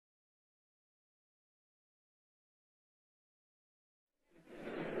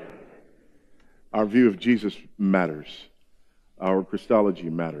Our view of Jesus matters. Our Christology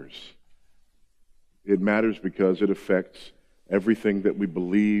matters. It matters because it affects everything that we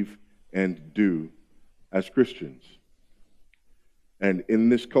believe and do as Christians. And in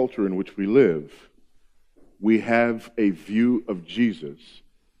this culture in which we live, we have a view of Jesus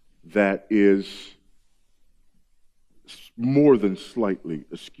that is more than slightly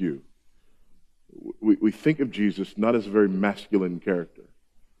askew. We think of Jesus not as a very masculine character.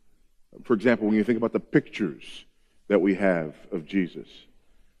 For example, when you think about the pictures that we have of Jesus,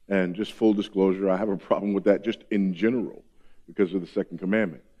 and just full disclosure, I have a problem with that just in general because of the second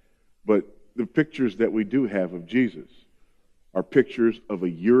commandment. But the pictures that we do have of Jesus are pictures of a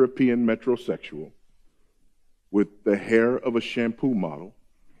European metrosexual with the hair of a shampoo model,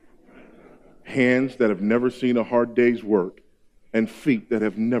 hands that have never seen a hard day's work, and feet that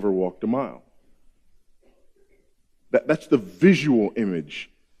have never walked a mile. That's the visual image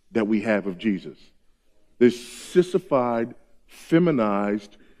that we have of Jesus. This sissified,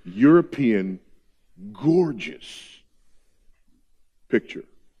 feminized, European, gorgeous picture.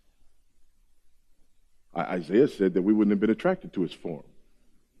 Isaiah said that we wouldn't have been attracted to his form.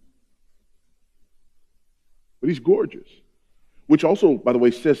 But he's gorgeous. Which also, by the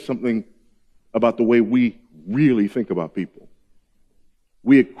way, says something about the way we really think about people.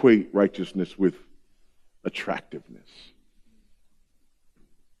 We equate righteousness with attractiveness.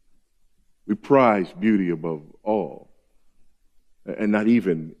 We prize beauty above all, and not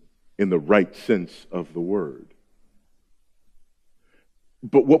even in the right sense of the word.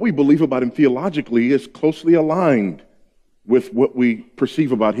 But what we believe about him theologically is closely aligned with what we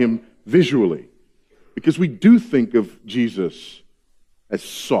perceive about him visually. Because we do think of Jesus as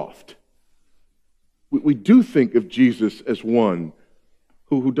soft. We do think of Jesus as one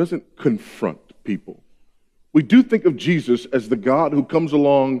who doesn't confront people. We do think of Jesus as the God who comes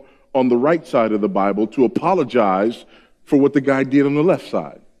along on the right side of the Bible to apologize for what the guy did on the left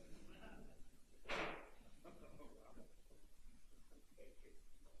side.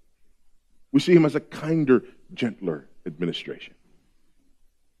 We see him as a kinder, gentler administration.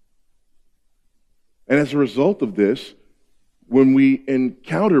 And as a result of this, when we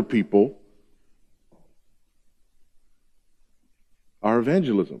encounter people, our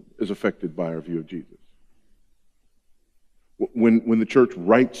evangelism is affected by our view of Jesus. When the church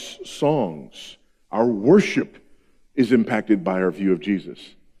writes songs, our worship is impacted by our view of Jesus.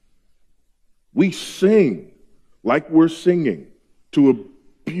 We sing like we're singing to a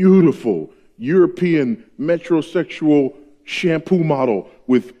beautiful European metrosexual shampoo model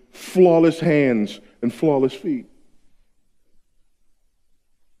with flawless hands and flawless feet.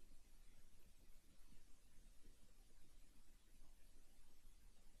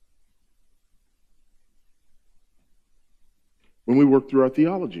 When we work through our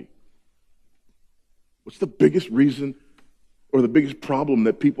theology, what's the biggest reason or the biggest problem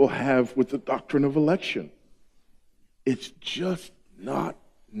that people have with the doctrine of election? It's just not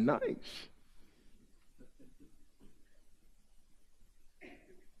nice.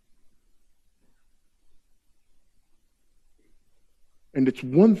 And it's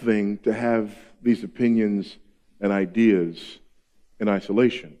one thing to have these opinions and ideas in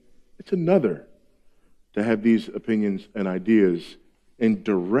isolation. It's another to have these opinions and ideas in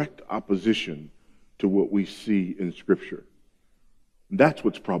direct opposition to what we see in Scripture. That's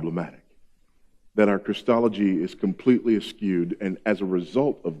what's problematic, that our Christology is completely askewed, and as a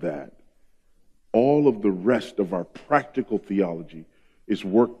result of that, all of the rest of our practical theology is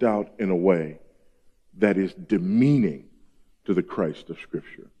worked out in a way that is demeaning to the Christ of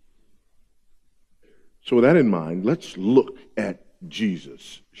Scripture. So with that in mind, let's look at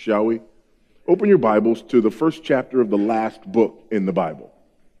Jesus, shall we? Open your Bibles to the first chapter of the last book in the Bible.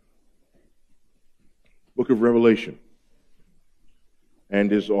 Book of Revelation.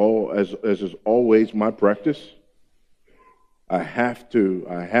 And as is always my practice, I have to.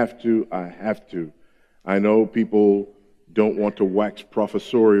 I know people don't want to wax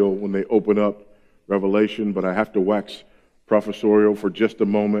professorial when they open up Revelation, but I have to wax professorial for just a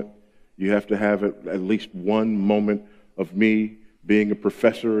moment. You have to have at least one moment of me being a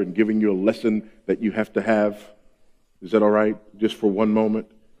professor and giving you a lesson that you have to have. Is that all right? Just for one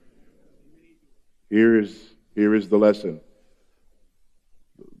moment? Here is the lesson.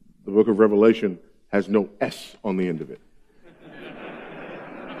 The book of Revelation has no S on the end of it.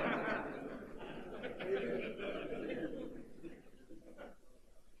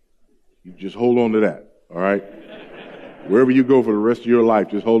 You just hold on to that, all right? Wherever you go for the rest of your life,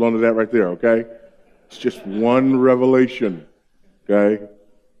 just hold on to that right there, okay? It's just one revelation, okay?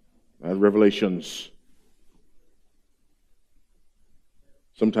 Not revelations.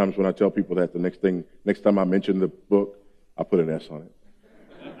 Sometimes when I tell people that, the next time I mention the book, I put an S on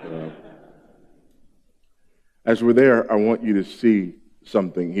it. As we're there, I want you to see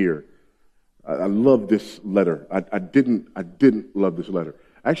something here. I love this letter. I didn't love this letter.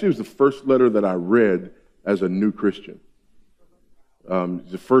 Actually, it was the first letter that I read as a new Christian.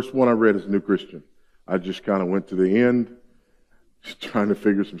 The first one I read as a new Christian. I just kind of went to the end, just trying to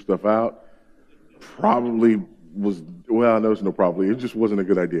figure some stuff out. Probably was, well, no, it's no probably. It just wasn't a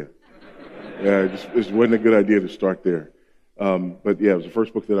good idea. Yeah, it wasn't a good idea to start there. But yeah, it was the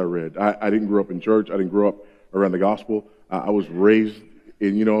first book that I read. I didn't grow up in church. I didn't grow up around the gospel. I was raised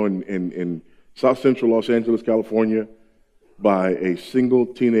in South Central Los Angeles, California, by a single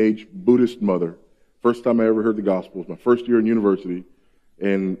teenage Buddhist mother. First time I ever heard the gospel was my first year in university,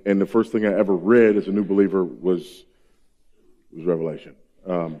 and the first thing I ever read as a new believer was Revelation.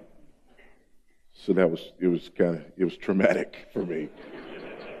 So it was traumatic for me.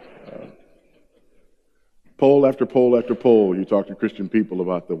 Poll after poll after poll, you talk to Christian people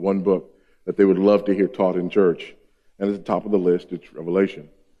about the one book that they would love to hear taught in church. And at the top of the list, it's Revelation.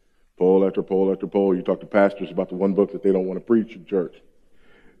 Poll after poll after poll, you talk to pastors about the one book that they don't want to preach in church.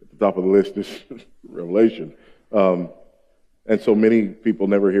 At the top of the list is Revelation. And so many people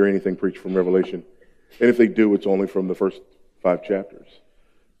never hear anything preached from Revelation. And if they do, it's only from the first 5 chapters.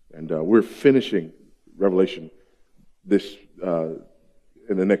 And we're finishing Revelation this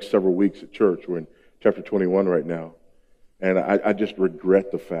in the next several weeks at church. We're in chapter 21 right now. And I just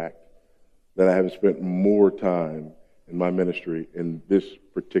regret the fact that I haven't spent more time in my ministry in this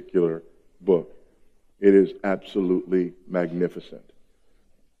particular book. It is absolutely magnificent.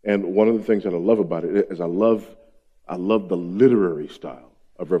 And one of the things that I love about it is I love the literary style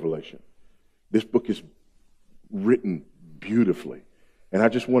of Revelation. This book is written beautifully. And I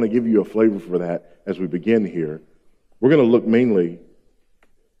just want to give you a flavor for that as we begin here. We're going to look mainly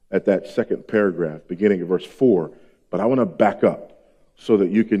at that second paragraph, beginning at verse 4. But I want to back up so that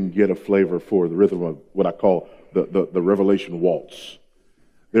you can get a flavor for the rhythm of what I call the Revelation waltz.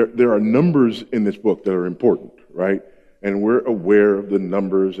 There are numbers in this book that are important, right? And we're aware of the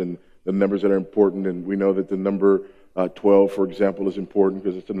numbers and the numbers that are important. And we know that the number 12, for example, is important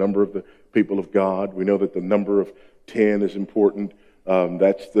because it's the number of the people of God. We know that the number of 10 is important.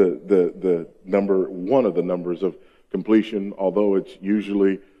 That's the number, one of the numbers of completion, although it's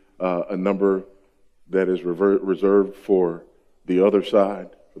usually a number that is reserved for the other side,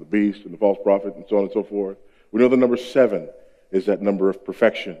 for the beast and the false prophet and so on and so forth. We know the number 7 is that number of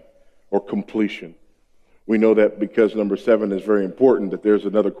perfection or completion. We know that because number 7 is very important, that there's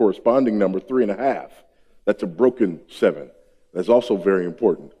another corresponding number, 3.5. That's a broken 7. That's also very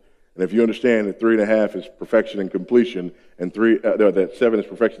important. And if you understand that 3.5 is perfection and completion, and that 7 is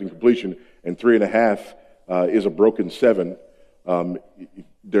perfection and completion, and 3.5 is a broken 7,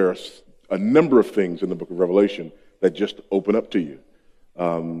 there are a number of things in the book of Revelation that just open up to you.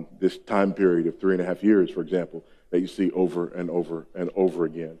 This time period of 3.5 years, for example, that you see over and over and over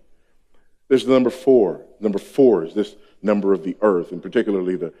again. There's the number 4. Number 4 is this number of the earth, and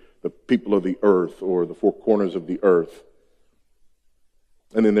particularly the people of the earth, or the 4 corners of the earth.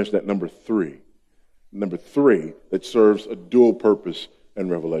 And then there's that number 3. Number 3 that serves a dual purpose in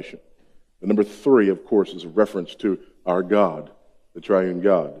Revelation. The number 3, of course, is a reference to our God, the triune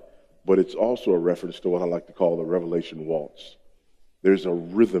God. But it's also a reference to what I like to call the Revelation waltz. There's a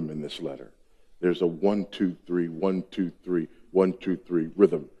rhythm in this letter. There's a 1, 2, 3, 1, 2, 3, 1, 2, 3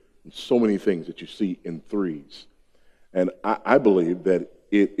 rhythm. And so many things that you see in threes. And I believe that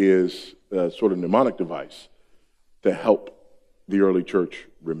it is a sort of mnemonic device to help the early church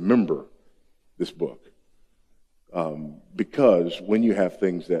remember this book. Because when you have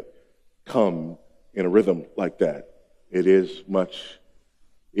things that come in a rhythm like that, it is much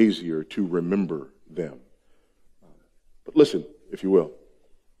easier to remember them. But listen, if you will.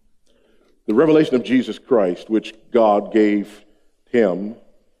 The revelation of Jesus Christ, which God gave him,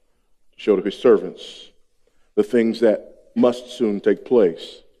 showed to his servants the things that must soon take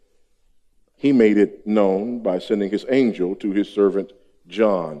place. He made it known by sending his angel to his servant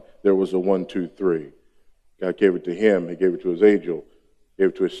John. There was a 1, 2, 3. God gave it to him. He gave it to his angel. Gave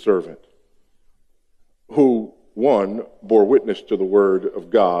it to his servant. Who, 1, bore witness to the word of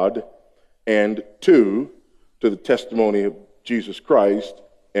God, and 2, to the testimony of Jesus Christ,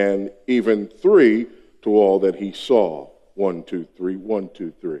 and even 3, to all that he saw. 1, 2, 3, 1,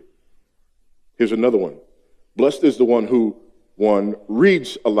 2, 3. Here's another one. Blessed is the one who, 1,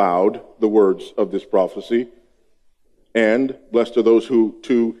 reads aloud the words of this prophecy, and blessed are those who,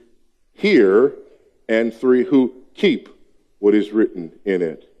 2, hear, and 3, who keep what is written in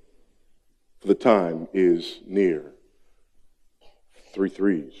it. For the time is near. Three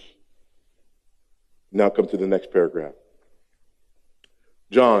threes. Now come to the next paragraph.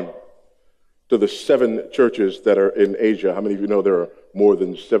 John, to the 7 churches that are in Asia. How many of you know there are more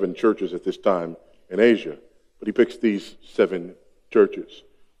than 7 churches at this time in Asia? But he picks these 7 churches.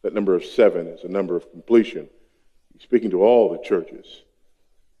 That number of 7 is a number of completion. He's speaking to all the churches.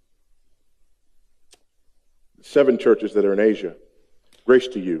 7 churches that are in Asia. Grace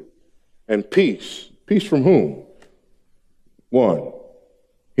to you. And peace. Peace from whom? 1.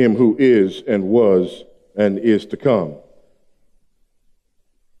 Him who is and was and is to come.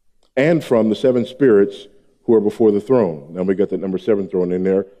 And from the 7 spirits who are before the throne. Now we got that number 7 thrown in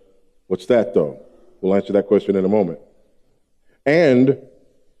there. What's that though? We'll answer that question in a moment. And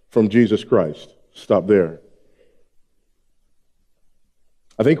from Jesus Christ. Stop there.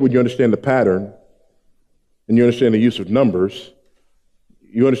 I think when you understand the pattern and you understand the use of numbers,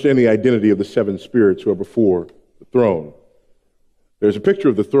 you understand the identity of the 7 spirits who are before the throne. There's a picture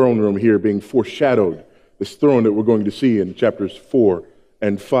of the throne room here being foreshadowed, this throne that we're going to see in chapters 4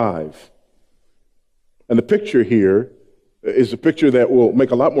 and 5. And the picture here is a picture that will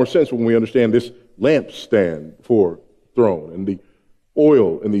make a lot more sense when we understand this lampstand before the throne and the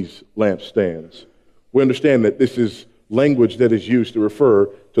oil in these lampstands. We understand that this is language that is used to refer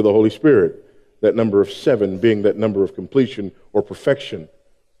to the Holy Spirit, that number of 7 being that number of completion or perfection.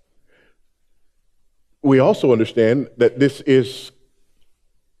 We also understand that this is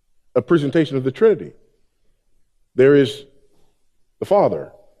a presentation of the Trinity. There is the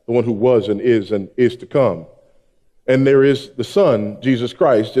Father, the one who was and is to come. And there is the Son, Jesus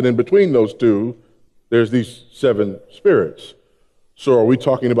Christ, and in between those two, there's these 7 spirits. So are we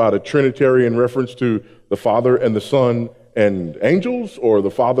talking about a Trinitarian reference to the Father and the Son and angels, or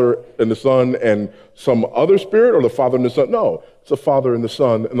the Father and the Son and some other spirit, or the Father and the Son? No, it's the Father and the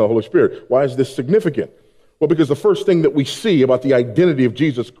Son and the Holy Spirit. Why is this significant? Well, because the first thing that we see about the identity of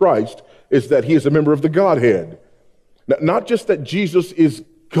Jesus Christ is that he is a member of the Godhead. Now, not just that Jesus is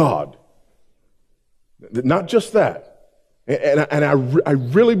God, not just that. And I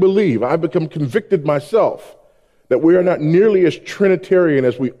really believe, I've become convicted myself, that we are not nearly as Trinitarian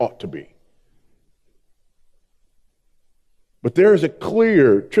as we ought to be. But there is a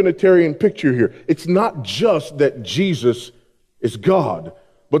clear Trinitarian picture here. It's not just that Jesus is God,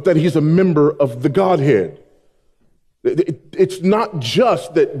 but that he's a member of the Godhead. It's not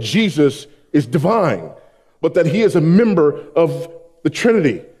just that Jesus is divine, but that he is a member of the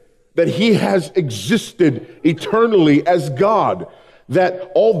Trinity, that he has existed eternally as God,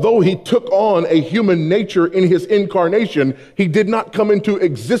 that although he took on a human nature in his incarnation, he did not come into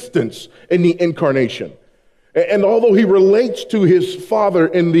existence in the incarnation. And although he relates to his Father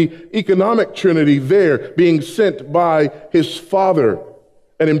in the economic Trinity there, being sent by his Father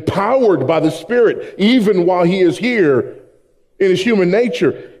and empowered by the Spirit, even while he is here in his human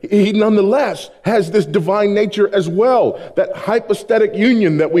nature, he nonetheless has this divine nature as well, that hypostatic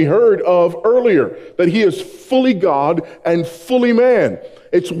union that we heard of earlier, that he is fully God and fully man.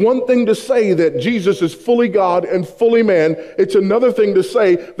 It's one thing to say that Jesus is fully God and fully man. It's another thing to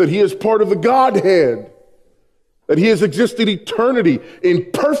say that he is part of the Godhead, that he has existed eternity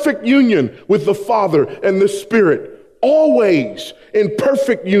in perfect union with the Father and the Spirit, always in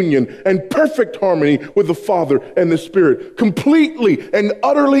perfect union and perfect harmony with the Father and the Spirit, completely and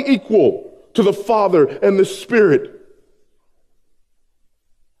utterly equal to the Father and the Spirit.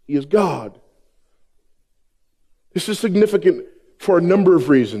 He is God. This is significant for a number of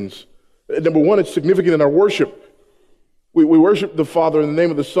reasons. Number one, it's significant in our worship. We worship the Father in the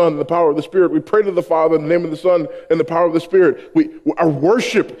name of the Son and the power of the Spirit. We pray to the Father in the name of the Son and the power of the Spirit. Our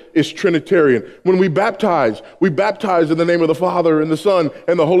worship is Trinitarian. When we baptize in the name of the Father and the Son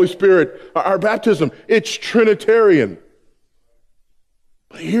and the Holy Spirit. Our baptism, it's Trinitarian.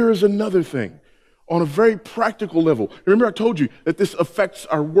 But here is another thing. On a very practical level. Remember I told you that this affects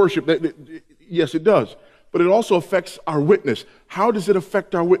our worship. Yes, it does. But it also affects our witness. How does it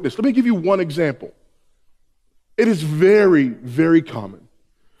affect our witness? Let me give you one example. It is very, very common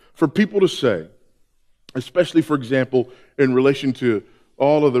for people to say, especially, for example, in relation to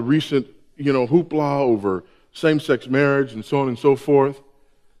all of the recent, hoopla over same-sex marriage and so on and so forth.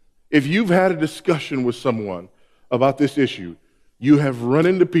 If you've had a discussion with someone about this issue, you have run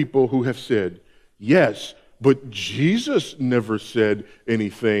into people who have said, yes, but Jesus never said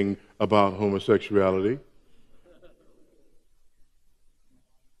anything about homosexuality.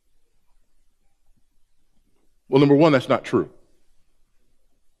 Well, number one, that's not true.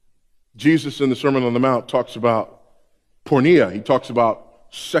 Jesus in the Sermon on the Mount talks about porneia. He talks about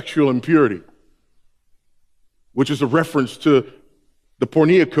sexual impurity, which is a reference to the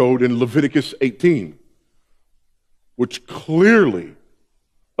porneia code in Leviticus 18, which clearly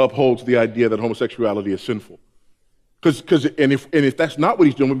upholds the idea that homosexuality is sinful. And if that's not what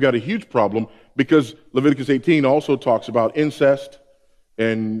he's doing, we've got a huge problem, because Leviticus 18 also talks about incest,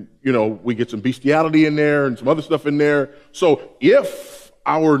 and we get some bestiality in there and some other stuff in there. So if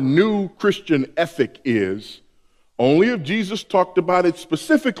our new Christian ethic is only if Jesus talked about it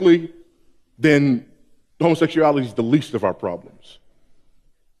specifically, then homosexuality is the least of our problems.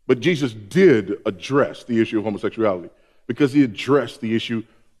 But Jesus did address the issue of homosexuality, because he addressed the issue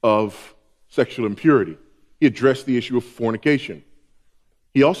of sexual impurity. He addressed the issue of fornication.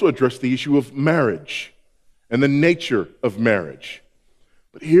 He also addressed the issue of marriage and the nature of marriage.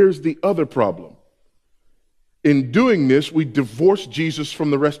 But here's the other problem. In doing this, we divorce Jesus from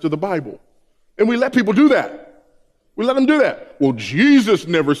the rest of the Bible. And we let people do that. We let them do that. Well, Jesus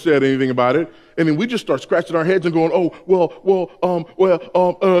never said anything about it. And then we just start scratching our heads and going,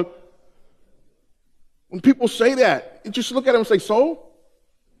 when people say that, you just look at them and say, so?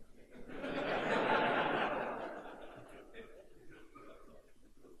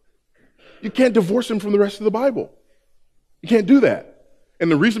 You can't divorce him from the rest of the Bible. You can't do that.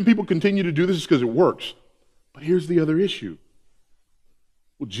 And the reason people continue to do this is because it works. But here's the other issue.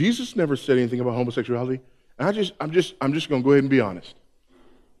 Well, Jesus never said anything about homosexuality. And I'm just going to go ahead and be honest.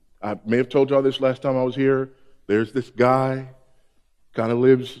 I may have told y'all this last time I was here. There's this guy, kind of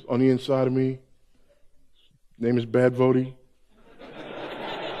lives on the inside of me. His name is Bad Voddie.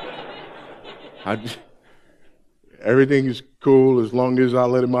 Everything is cool as long as I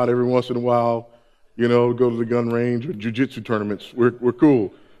let him out every once in a while, go to the gun range or jiu-jitsu tournaments. We're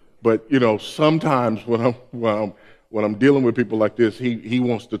cool. But, sometimes when I'm dealing with people like this, he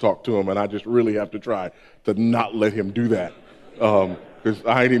wants to talk to him, and I just really have to try to not let him do that, because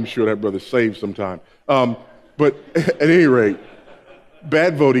I ain't even sure that brother's saved sometime. But at any rate,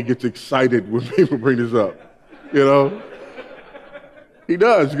 Bad Voddie gets excited when people bring this up, He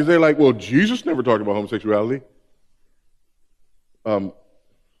does, because they're like, well, Jesus never talked about homosexuality.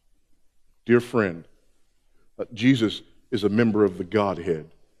 Dear friend, Jesus is a member of the Godhead.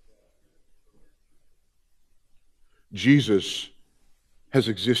 Jesus has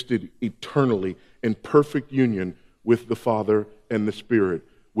existed eternally in perfect union with the Father and the Spirit,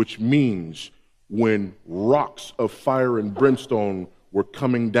 which means when rocks of fire and brimstone were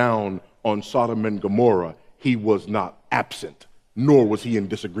coming down on Sodom and Gomorrah, he was not absent, nor was he in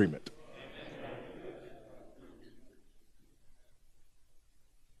disagreement.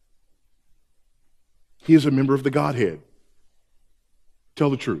 He is a member of the Godhead. Tell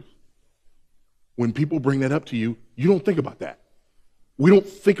the truth. When people bring that up to you, you don't think about that. We don't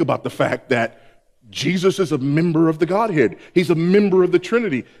think about the fact that Jesus is a member of the Godhead. He's a member of the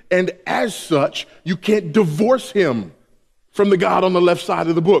Trinity. And as such, you can't divorce him from the God on the left side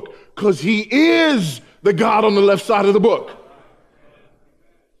of the book, because he is the God on the left side of the book.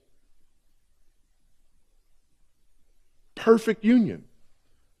 Perfect union.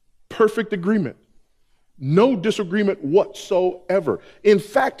 Perfect agreement. No disagreement whatsoever. In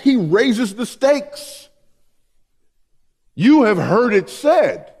fact, he raises the stakes. You have heard it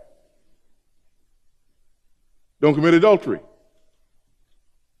said, don't commit adultery.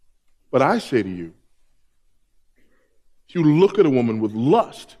 But I say to you, if you look at a woman with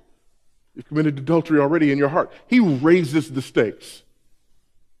lust, you've committed adultery already in your heart. He raises the stakes.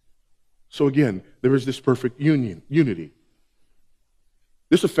 So again, there is this perfect unity.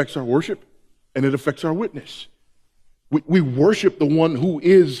 This affects our worship, and it affects our witness. We worship the one who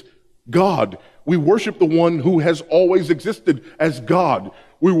is God. We worship the one who has always existed as God.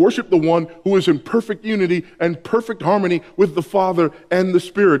 We worship the one who is in perfect unity and perfect harmony with the Father and the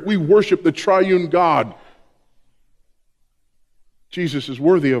Spirit. We worship the triune God. Jesus is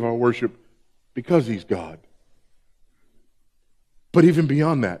worthy of our worship because he's God. But even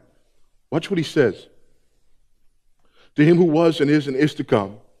beyond that, watch what he says. To him who was and is to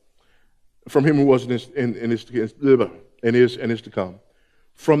come, from him who was and is to come,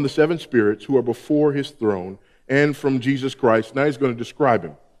 from the seven spirits who are before his throne, and from Jesus Christ. Now he's going to describe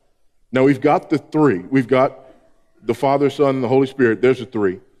him. Now we've got the three. We've got the Father, Son, and the Holy Spirit. There's the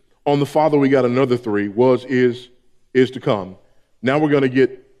three. On the Father, we got another three. Was, is to come. Now we're going to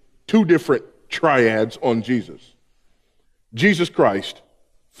get two different triads on Jesus. Jesus Christ,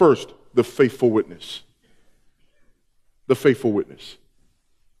 first, the faithful witness. The faithful witness.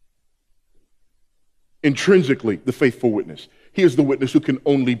 Intrinsically, the faithful witness. He is the witness who can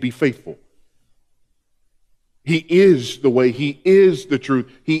only be faithful. He is the way. He is the truth.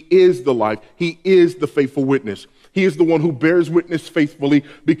 He is the life. He is the faithful witness. He is the one who bears witness faithfully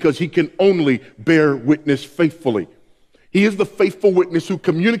because he can only bear witness faithfully. He is the faithful witness who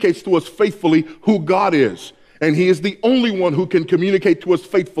communicates to us faithfully who God is. And he is the only one who can communicate to us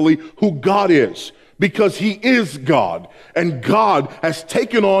faithfully who God is, because he is God. And God has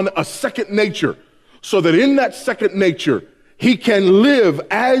taken on a second nature, so that in that second nature, he can live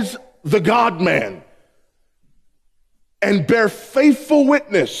as the God-man and bear faithful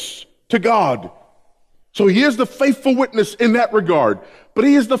witness to God. So he is the faithful witness in that regard, but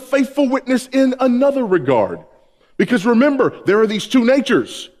he is the faithful witness in another regard. Because remember, there are these two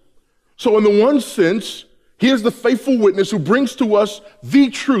natures. So in the one sense, he is the faithful witness who brings to us the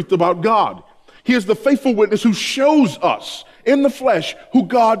truth about God. He is the faithful witness who shows us in the flesh who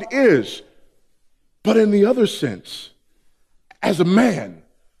God is. But in the other sense, as a man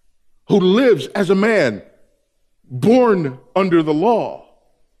who lives as a man born under the law,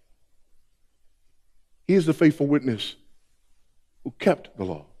 he is the faithful witness who kept the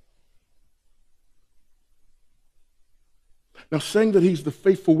law. Now, saying that he's the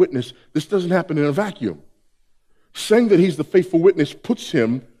faithful witness, this doesn't happen in a vacuum. Saying that he's the faithful witness puts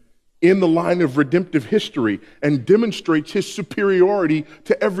him in the line of redemptive history and demonstrates his superiority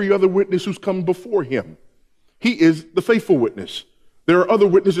to every other witness who's come before him. He is the faithful witness. There are other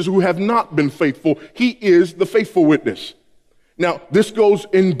witnesses who have not been faithful. He is the faithful witness. Now, this goes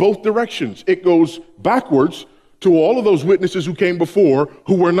in both directions. It goes backwards to all of those witnesses who came before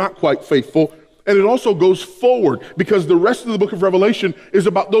who were not quite faithful. And it also goes forward, because the rest of the book of Revelation is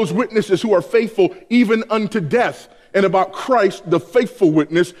about those witnesses who are faithful even unto death, and about Christ, the faithful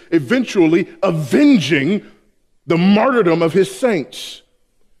witness, eventually avenging the martyrdom of his saints.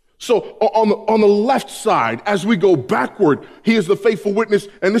 So on the left side, as we go backward, he is the faithful witness,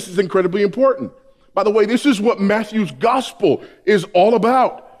 and this is incredibly important. By the way, this is what Matthew's gospel is all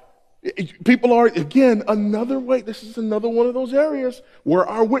about. People are, again, this is another one of those areas where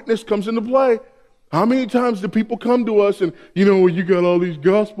our witness comes into play. How many times do people come to us and, you got all these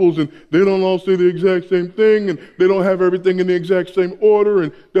gospels and they don't all say the exact same thing and they don't have everything in the exact same order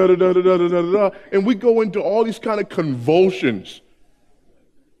and da-da-da-da-da-da-da-da. And we go into all these kind of convulsions.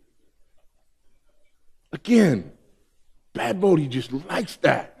 Again, Bad Voddie just likes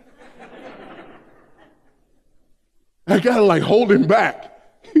that. I gotta hold him back.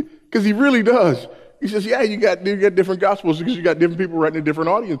 Because he really does. He says, yeah, you got different gospels because you got different people writing to different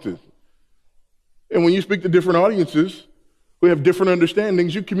audiences. And when you speak to different audiences who have different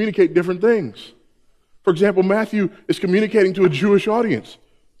understandings, you communicate different things. For example, Matthew is communicating to a Jewish audience.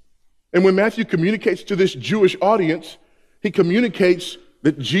 And when Matthew communicates to this Jewish audience, he communicates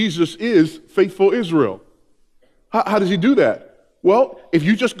that Jesus is faithful Israel. How does he do that? Well, if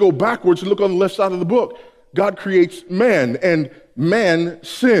you just go backwards and look on the left side of the book, God creates man, and man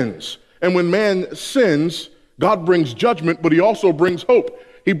sins. And when man sins, God brings judgment, but he also brings hope.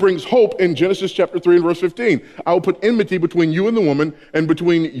 He brings hope in Genesis chapter 3 and verse 15. I will put enmity between you and the woman, and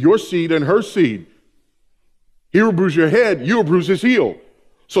between your seed and her seed. He will bruise your head, you will bruise his heel.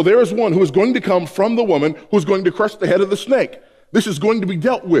 So there is one who is going to come from the woman who is going to crush the head of the snake. This is going to be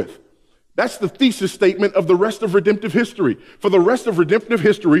dealt with. That's the thesis statement of the rest of redemptive history. For the rest of redemptive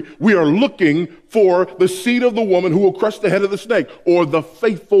history, we are looking for the seed of the woman who will crush the head of the snake, or the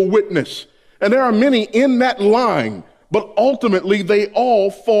faithful witness. And there are many in that line, but ultimately they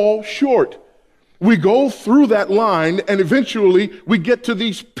all fall short. We go through that line, and eventually we get to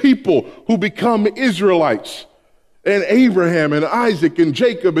these people who become Israelites, and Abraham and Isaac and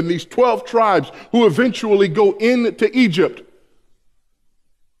Jacob and these 12 tribes who eventually go into Egypt.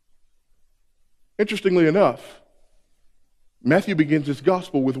 Interestingly enough, Matthew begins his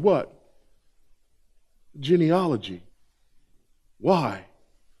gospel with what? Genealogy. Why?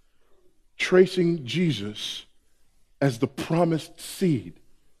 Tracing Jesus as the promised seed.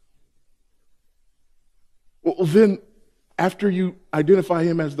 Well, then, after you identify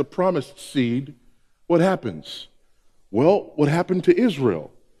him as the promised seed, what happens? Well, what happened to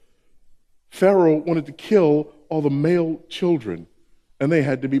Israel? Pharaoh wanted to kill all the male children, and they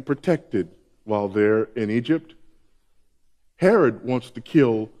had to be protected while they're in Egypt. Herod wants to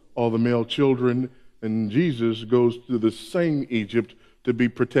kill all the male children, and Jesus goes to the same Egypt to be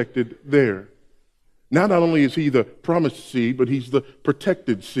protected there. Now, not only is he the promised seed, but he's the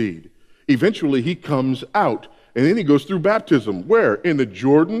protected seed. Eventually, he comes out, and then he goes through baptism. Where? In the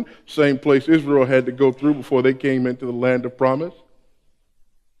Jordan, same place Israel had to go through before they came into the land of promise.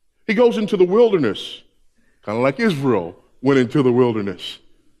 He goes into the wilderness, kind of like Israel went into the wilderness.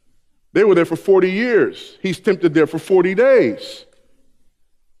 They were there for 40 years. He's tempted there for 40 days.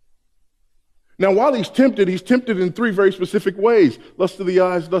 Now, while he's tempted in three very specific ways: lust of the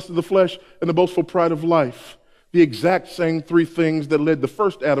eyes, lust of the flesh, and the boastful pride of life. The exact same three things that led the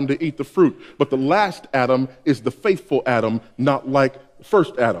first Adam to eat the fruit. But the last Adam is the faithful Adam, not like the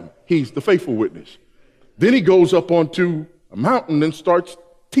first Adam. He's the faithful witness. Then he goes up onto a mountain and starts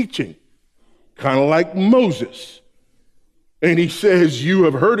teaching, kind of like Moses. And he says, you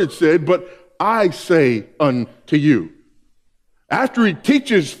have heard it said, but I say unto you. After he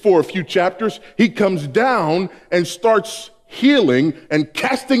teaches for a few chapters, he comes down and starts healing and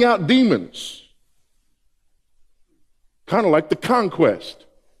casting out demons. Kind of like the conquest.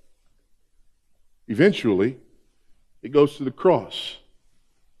 Eventually, he goes to the cross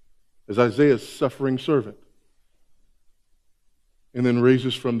as Isaiah's suffering servant, and then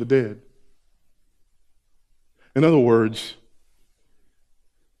raises from the dead. In other words,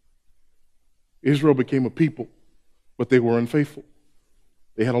 Israel became a people, but they were unfaithful.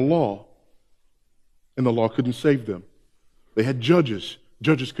 They had a law, and the law couldn't save them. They had judges.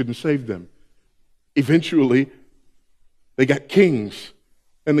 Judges couldn't save them. Eventually, they got kings,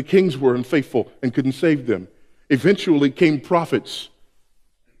 and the kings were unfaithful and couldn't save them. Eventually came prophets,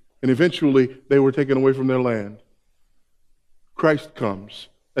 and eventually they were taken away from their land. Christ comes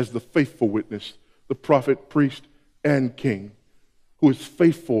as the faithful witness, the prophet, priest, and king, who is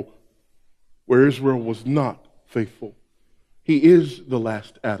faithful where Israel was not faithful. He is the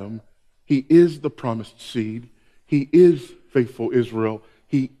last Adam. He is the promised seed. He is faithful Israel.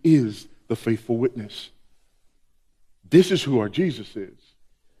 He is the faithful witness. This is who our Jesus is.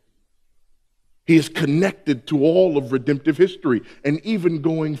 He is connected to all of redemptive history and even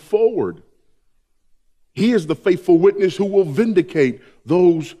going forward. He is the faithful witness who will vindicate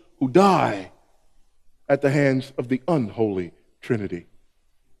those who die at the hands of the unholy Trinity.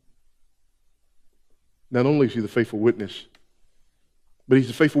 Not only is he the faithful witness, but he's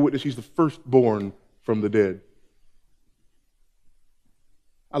the faithful witness. He's the firstborn from the dead.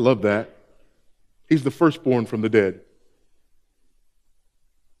 I love that. He's the firstborn from the dead.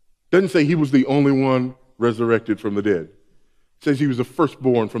 Doesn't say he was the only one resurrected from the dead. It says he was the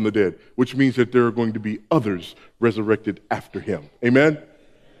firstborn from the dead, which means that there are going to be others resurrected after him. Amen?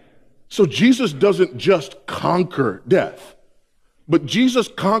 So Jesus doesn't just conquer death, but Jesus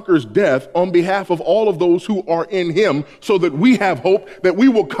conquers death on behalf of all of those who are in him, so that we have hope that we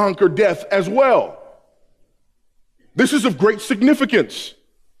will conquer death as well. This is of great significance.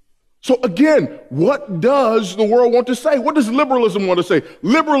 So again, what does the world want to say? What does liberalism want to say?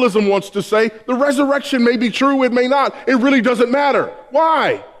 Liberalism wants to say the resurrection may be true, it may not. It really doesn't matter.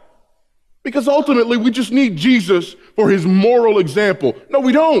 Why? Because ultimately we just need Jesus for his moral example. No,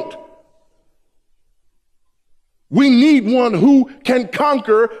 we don't. We need one who can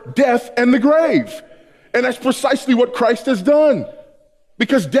conquer death and the grave. And that's precisely what Christ has done.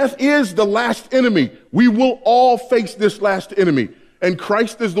 Because death is the last enemy. We will all face this last enemy. And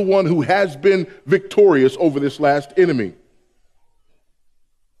Christ is the one who has been victorious over this last enemy.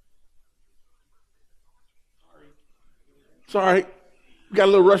 It's all right. We got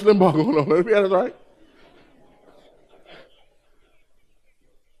a little Rush Limbaugh going on. Yeah, that's all right.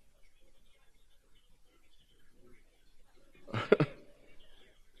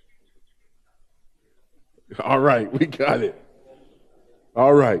 All right, we got it.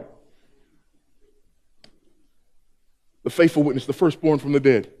 All right. The faithful witness, the firstborn from the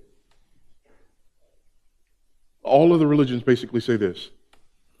dead. All of the religions basically say this.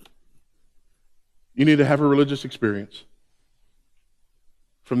 You need to have a religious experience.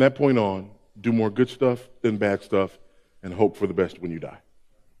 From that point on, do more good stuff than bad stuff and hope for the best when you die.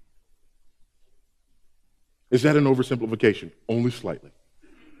 Is that an oversimplification? Only slightly.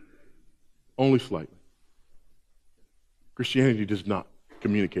 Only slightly. Christianity does not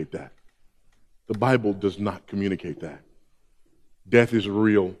communicate that. The Bible does not communicate that. Death is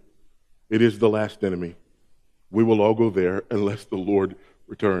real. It is the last enemy. We will all go there unless the Lord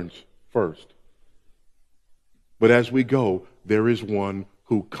returns first. But as we go, there is one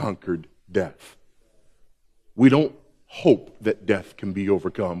who conquered death. We don't hope that death can be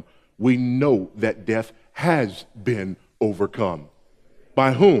overcome. We know that death has been overcome.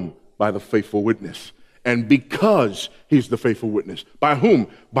 By whom? By the faithful witness. And because he's the faithful witness. By whom?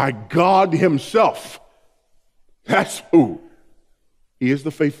 By God himself. That's who. He is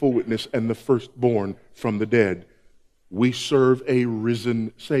the faithful witness and the firstborn from the dead. We serve a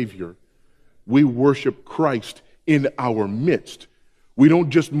risen Savior. We worship Christ in our midst. We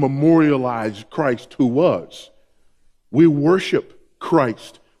don't just memorialize Christ who was. We worship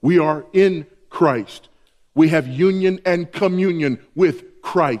Christ. We are in Christ. We have union and communion with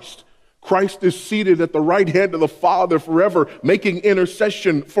Christ. Christ is seated at the right hand of the Father forever, making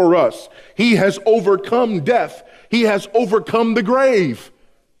intercession for us. He has overcome death. He has overcome the grave.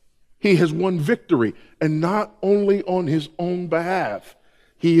 He has won victory, and not only on his own behalf.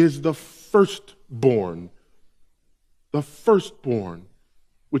 He is the firstborn,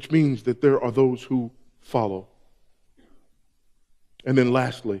 which means that there are those who follow. And then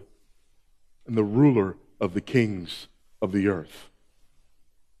lastly, and the ruler of the kings of the earth.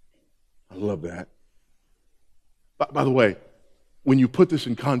 I love that. By the way, when you put this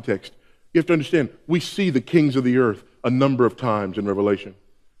in context, you have to understand, we see the kings of the earth a number of times in Revelation,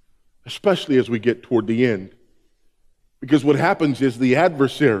 especially as we get toward the end. Because what happens is the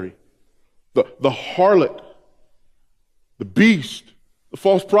adversary, the harlot, the beast, the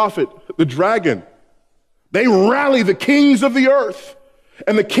false prophet, the dragon, they rally the kings of the earth.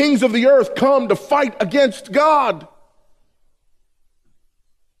 And the kings of the earth come to fight against God.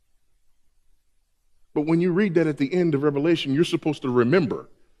 But when you read that at the end of Revelation, you're supposed to remember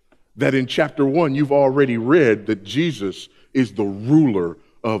that in chapter 1, you've already read that Jesus is the ruler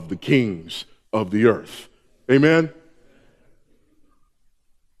of the kings of the earth. Amen?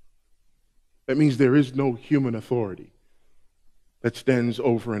 That means there is no human authority that stands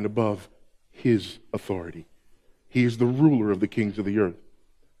over and above his authority. He is the ruler of the kings of the earth.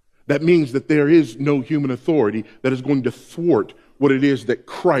 That means that there is no human authority that is going to thwart what it is that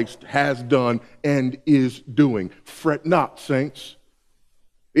Christ has done and is doing. Fret not, saints.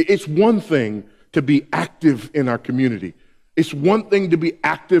 It's one thing to be active in our community. It's one thing to be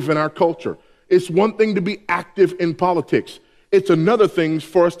active in our culture. It's one thing to be active in politics. It's another thing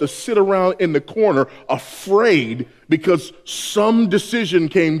for us to sit around in the corner afraid because some decision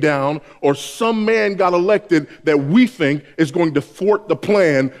came down or some man got elected that we think is going to thwart the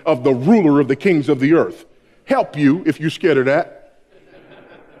plan of the ruler of the kings of the earth. Help you if you're scared of that.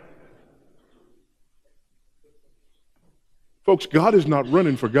 Folks, God is not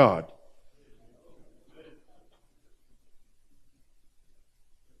running for God.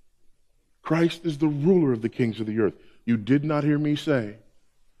 Christ is the ruler of the kings of the earth. You did not hear me say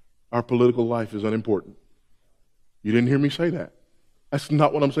our political life is unimportant. You didn't hear me say that. That's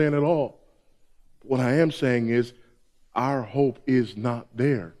not what I'm saying at all. What I am saying is our hope is not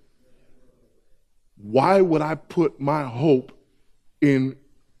there. Why would I put my hope in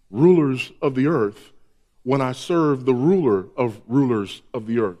rulers of the earth when I serve the ruler of rulers of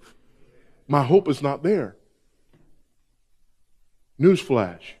the earth? My hope is not there.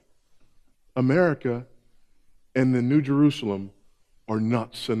 Newsflash. America and the New Jerusalem are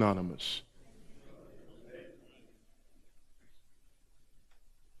not synonymous.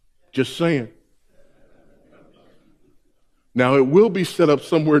 Just saying. Now, it will be set up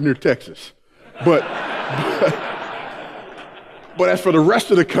somewhere near Texas, but as for the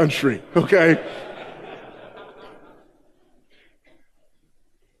rest of the country, okay?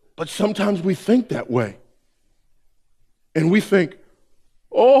 But sometimes we think that way. And we think,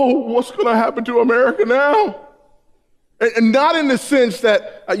 oh, what's going to happen to America now? And not in the sense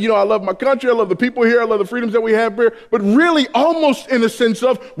that, I love my country, I love the people here, I love the freedoms that we have here, but really almost in the sense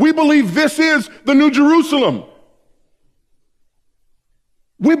of we believe this is the New Jerusalem.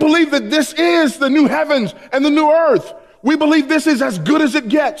 We believe that this is the new heavens and the new earth. We believe this is as good as it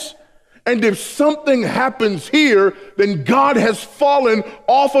gets. And if something happens here, then God has fallen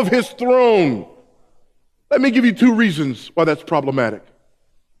off of his throne. Let me give you 2 reasons why that's problematic.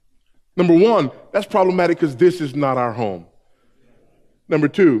 Number 1, that's problematic because this is not our home. Number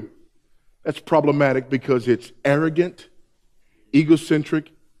 2, that's problematic because it's arrogant,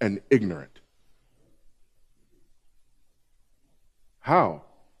 egocentric, and ignorant. How?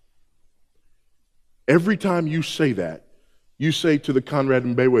 Every time you say that, you say to the Conrad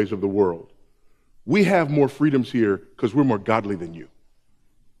and Bayways of the world, we have more freedoms here because we're more godly than you.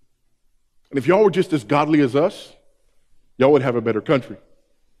 And if y'all were just as godly as us, y'all would have a better country.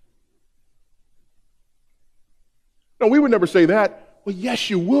 No, we would never say that. Well, yes,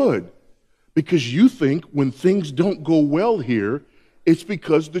 you would. Because you think when things don't go well here, it's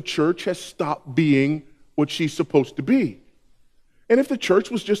because the church has stopped being what she's supposed to be. And if the church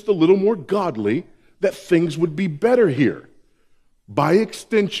was just a little more godly, that things would be better here. By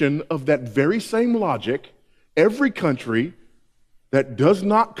extension of that very same logic, every country that does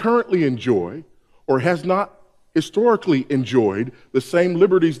not currently enjoy or has not historically enjoyed the same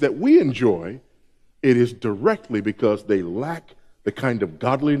liberties that we enjoy, it is directly because they lack the kind of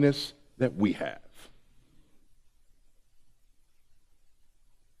godliness that we have.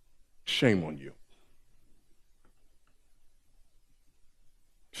 Shame on you.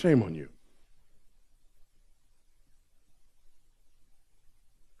 Shame on you.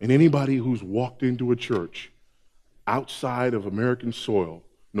 And anybody who's walked into a church outside of American soil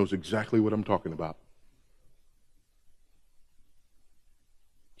knows exactly what I'm talking about.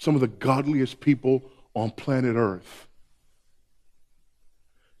 Some of the godliest people on planet Earth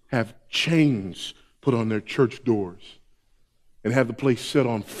have chains put on their church doors and have the place set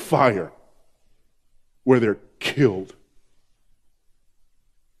on fire where they're killed.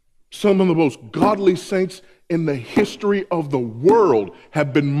 Some of the most godly saints in the history of the world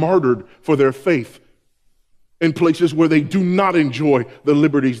have been martyred for their faith in places where they do not enjoy the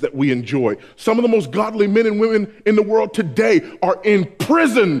liberties that we enjoy. Some of the most godly men and women in the world today are in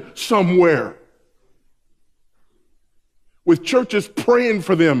prison somewhere, with churches praying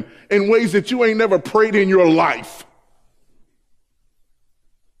for them in ways that you ain't never prayed in your life.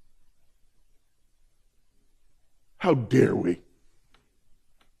 How dare we?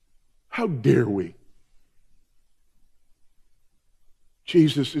 How dare we?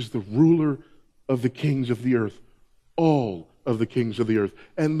 Jesus is the ruler of the kings of the earth, all of the kings of the earth,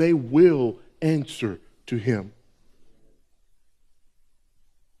 and they will answer to him.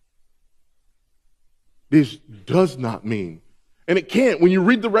 This does not mean, and it can't, when you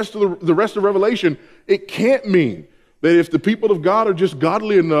read the rest of Revelation, it can't mean that if the people of God are just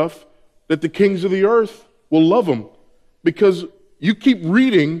godly enough that the kings of the earth will love them, because you keep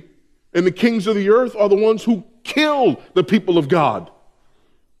reading, and the kings of the earth are the ones who kill the people of God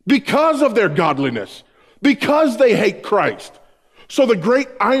because of their godliness, because they hate Christ. So the great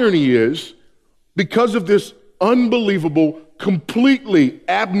irony is, because of this unbelievable, completely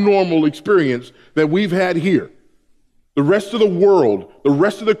abnormal experience that we've had here, the rest of the world, the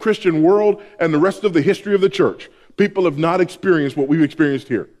rest of the Christian world, and the rest of the history of the church, people have not experienced what we've experienced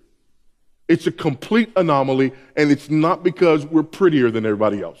here. It's a complete anomaly, and it's not because we're prettier than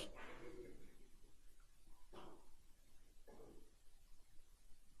everybody else.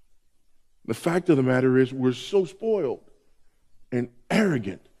 The fact of the matter is, we're so spoiled and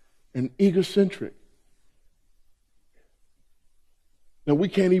arrogant and egocentric that we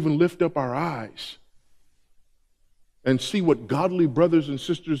can't even lift up our eyes and see what godly brothers and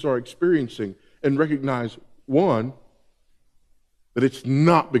sisters are experiencing and recognize, one, that it's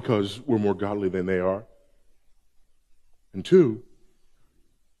not because we're more godly than they are, and two,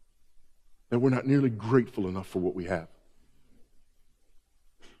 that we're not nearly grateful enough for what we have.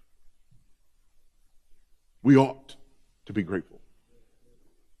 We ought to be grateful.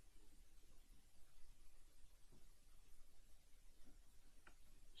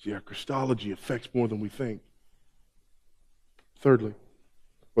 See, our Christology affects more than we think. Thirdly,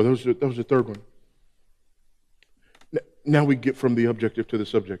 that was the third one. Now we get from the objective to the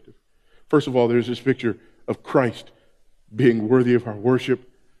subjective. First of all, there's this picture of Christ being worthy of our worship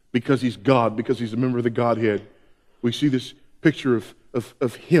because he's God, because he's a member of the Godhead. We see this picture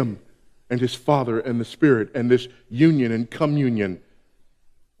of him and his Father and the Spirit, and this union and communion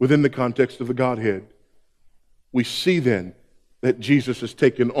within the context of the Godhead. We see then that Jesus has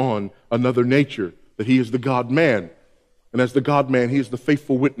taken on another nature, that he is the God-man. And as the God-man, he is the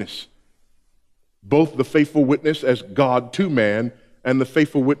faithful witness. Both the faithful witness as God to man and the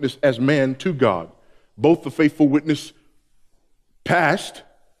faithful witness as man to God. Both the faithful witness past,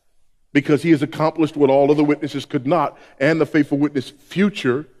 because he has accomplished what all of the witnesses could not, and the faithful witness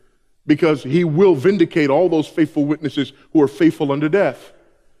future, because he will vindicate all those faithful witnesses who are faithful unto death.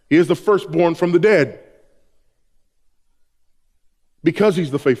 He is the firstborn from the dead, because he's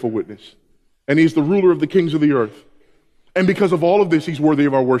the faithful witness, and he's the ruler of the kings of the earth. And because of all of this, he's worthy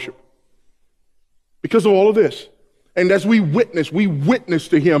of our worship. Because of all of this. And as we witness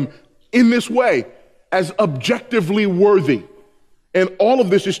to him in this way, as objectively worthy. And all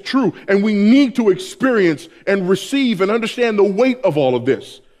of this is true, and we need to experience and receive and understand the weight of all of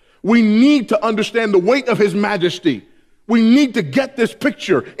this. We need to understand the weight of his majesty. We need to get this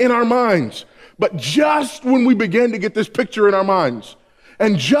picture in our minds. But just when we begin to get this picture in our minds,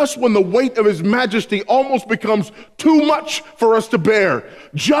 and just when the weight of his majesty almost becomes too much for us to bear,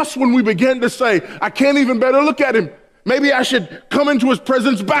 just when we begin to say, I can't even bear to look at him, maybe I should come into his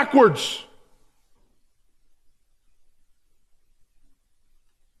presence backwards.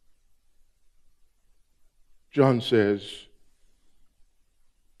 John says,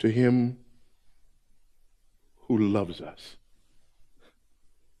 to him who loves us.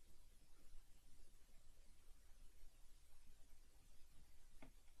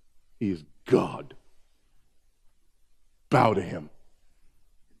 He is God. Bow to him.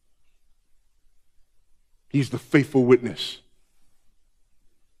 He's the faithful witness.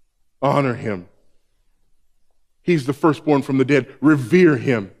 Honor him. He's the firstborn from the dead. Revere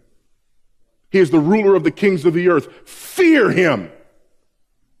him. He is the ruler of the kings of the earth. Fear him.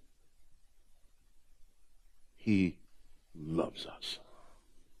 He loves us.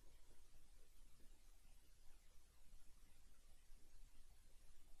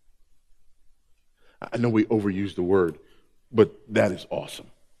 I know we overuse the word, but that is awesome.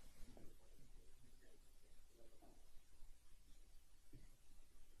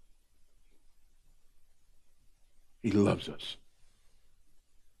 He loves us.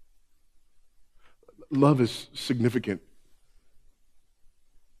 Love is significant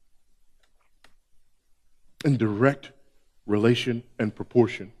in direct relation and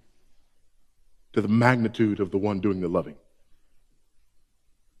proportion to the magnitude of the one doing the loving.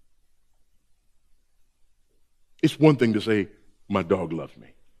 It's one thing to say, my dog loves me.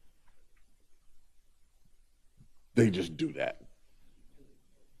 They just do that.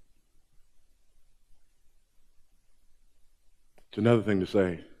 It's another thing to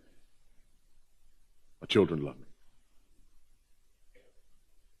say, my children love me.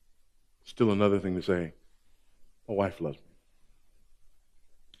 Still another thing to say, my wife loves me.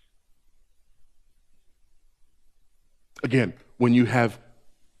 Again, when you have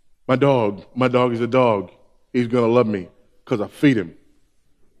my dog is a dog. He's going to love me because I feed him.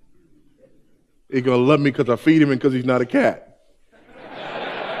 He's going to love me because I feed him and because he's not a cat.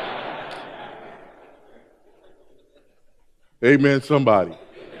 Amen, somebody.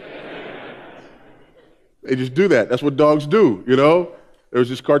 They just do that. That's what dogs do, you know. There was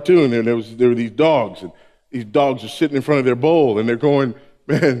this cartoon and there were these dogs, and these dogs are sitting in front of their bowl and they're going,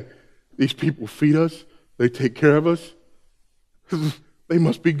 man, these people feed us. They take care of us. They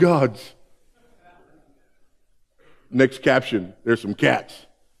must be gods. Next caption, there's some cats.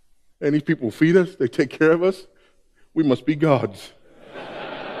 And these people feed us. They take care of us. We must be gods.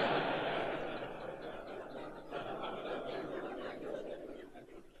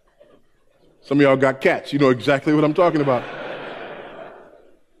 Some of y'all got cats. You know exactly what I'm talking about.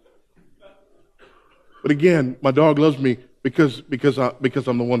 But again, my dog loves me because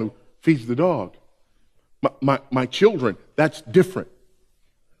I'm the one who feeds the dog. My children, that's different.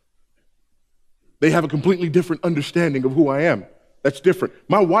 They have a completely different understanding of who I am. That's different.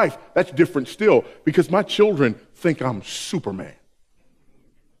 My wife, that's different still, because my children think I'm Superman.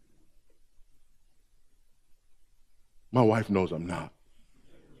 My wife knows I'm not.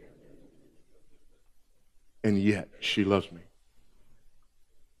 And yet, she loves me.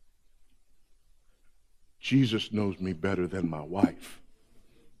 Jesus knows me better than my wife.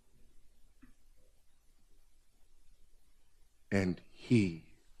 And he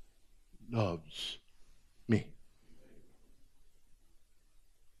loves me.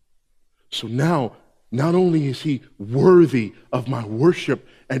 So now, not only is he worthy of my worship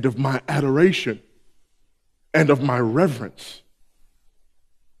and of my adoration and of my reverence,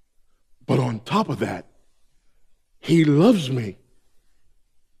 but on top of that, he loves me.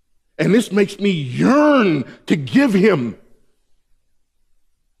 And this makes me yearn to give him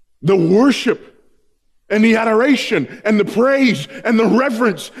the worship and the adoration and the praise and the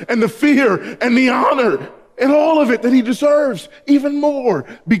reverence and the fear and the honor and all of it that he deserves, even more,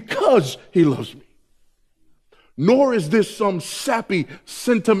 because he loves me. Nor is this some sappy,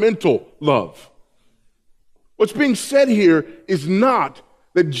 sentimental love. What's being said here is not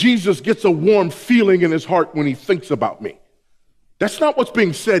that Jesus gets a warm feeling in his heart when he thinks about me. That's not what's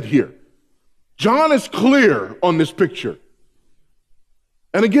being said here. John is clear on this picture.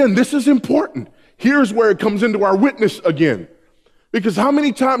 And again, this is important. Here's where it comes into our witness again. Because how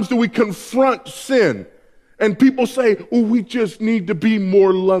many times do we confront sin and people say, oh, we just need to be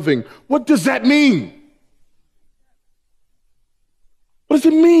more loving? What does that mean? What does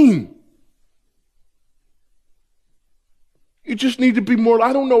it mean? You just need to be more,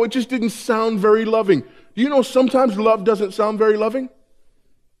 I don't know, it just didn't sound very loving. Do you know sometimes love doesn't sound very loving?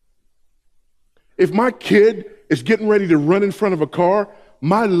 If my kid is getting ready to run in front of a car,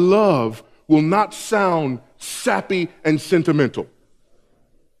 my love will not sound sappy and sentimental.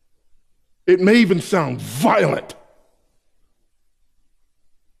 It may even sound violent.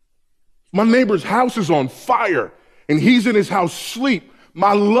 My neighbor's house is on fire and he's in his house asleep.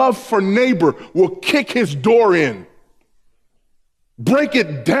 My love for neighbor will kick his door in, break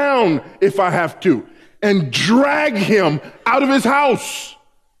it down if I have to, and drag him out of his house.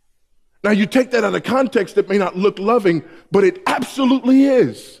 Now, you take that out of context, it may not look loving, but it absolutely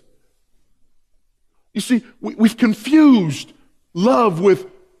is. You see, we've confused love with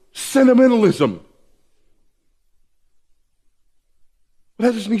sentimentalism. But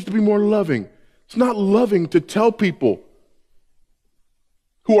that just needs to be more loving. It's not loving to tell people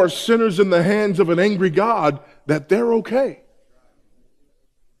who are sinners in the hands of an angry God that they're okay.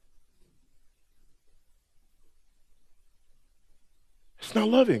 It's not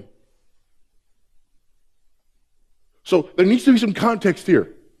loving. So there needs to be some context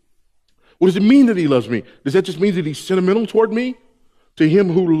here. What does it mean that he loves me? Does that just mean that he's sentimental toward me? To him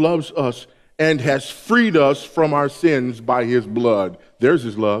who loves us and has freed us from our sins by his blood. There's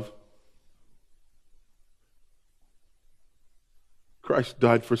his love. Christ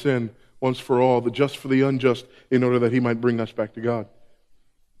died for sin once for all, the just for the unjust, in order that he might bring us back to God.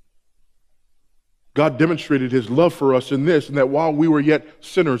 God demonstrated his love for us in this, and that while we were yet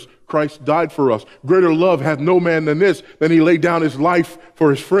sinners, Christ died for us. Greater love hath no man than this, than he laid down his life for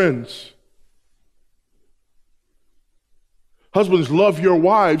his friends. Husbands, love your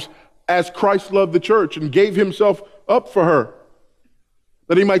wives as Christ loved the church and gave himself up for her,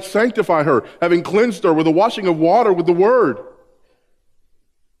 that he might sanctify her, having cleansed her with the washing of water with the word,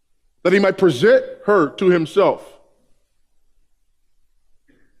 that he might present her to himself.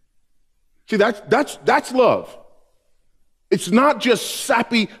 See, that's love. It's not just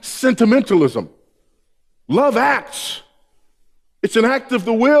sappy sentimentalism. Love acts. It's an act of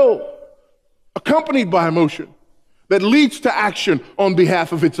the will, accompanied by emotion, that leads to action on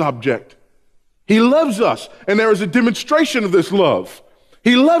behalf of its object. He loves us, and there is a demonstration of this love.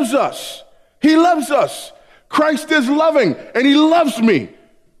 He loves us. He loves us. Christ is loving, and he loves me.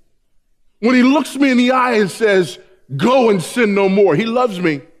 When he looks me in the eye and says, go and sin no more, he loves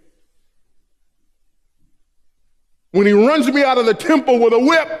me. When he runs me out of the temple with a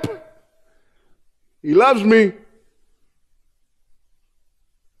whip, he loves me.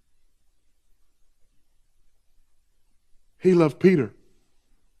 He loved Peter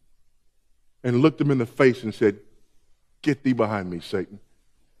and looked him in the face and said, get thee behind me, Satan.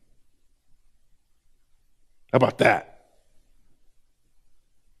 How about that?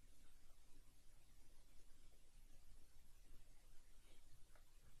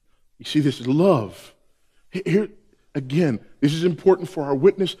 You see, this is love. Here, again, this is important for our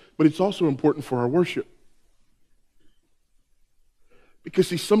witness, but it's also important for our worship. Because,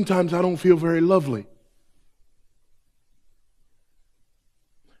 see, sometimes I don't feel very lovely.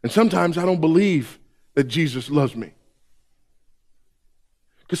 And sometimes I don't believe that Jesus loves me.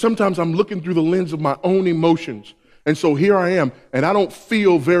 Because sometimes I'm looking through the lens of my own emotions. And so here I am, and I don't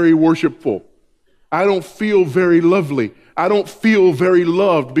feel very worshipful. I don't feel very lovely. I don't feel very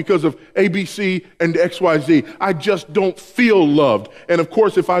loved because of ABC and XYZ. I just don't feel loved. And of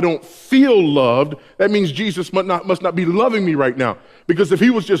course, if I don't feel loved, that means Jesus must not be loving me right now. Because if he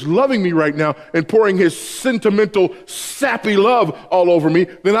was just loving me right now and pouring his sentimental, sappy love all over me,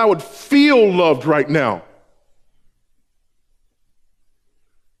 then I would feel loved right now.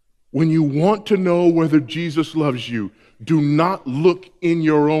 When you want to know whether Jesus loves you, do not look in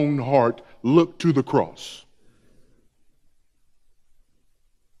your own heart, look to the cross.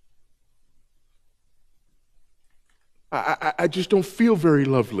 I just don't feel very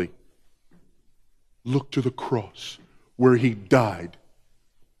lovely. Look to the cross where he died.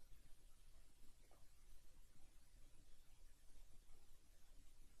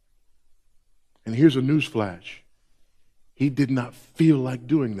 And here's a news flash. He did not feel like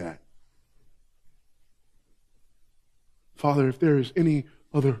doing that. Father, if there is any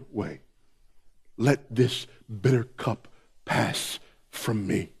other way, let this bitter cup pass from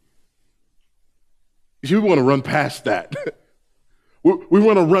me. You see, we want to run past that. We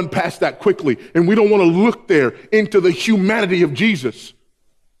want to run past that quickly, and we don't want to look there into the humanity of Jesus.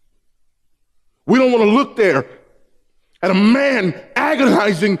 We don't want to look there at a man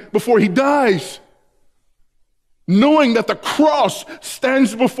agonizing before he dies, knowing that the cross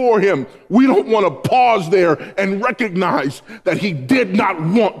stands before him. We don't want to pause there and recognize that he did not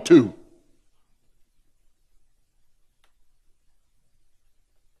want to.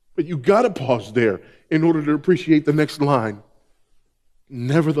 But you got to pause there in order to appreciate the next line.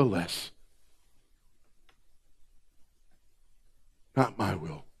 Nevertheless, not my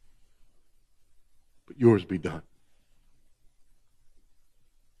will, but yours be done.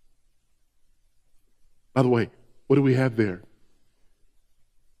 By the way, what do we have there?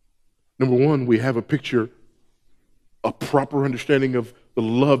 Number one, we have a picture, a proper understanding of the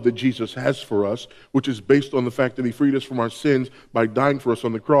love that Jesus has for us, which is based on the fact that he freed us from our sins by dying for us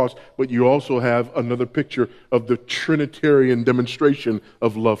on the cross. But you also have another picture of the Trinitarian demonstration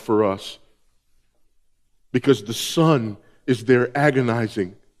of love for us. Because the Son is there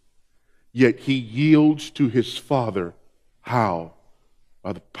agonizing, yet he yields to his Father. How?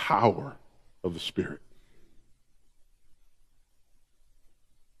 By the power of the Spirit.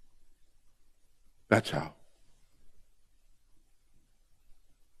 That's how.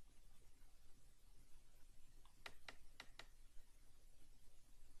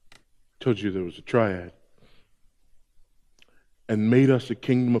 I told you there was a triad. And made us a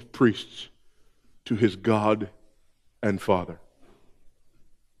kingdom of priests to his God and Father.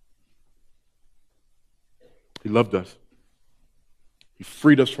 He loved us. He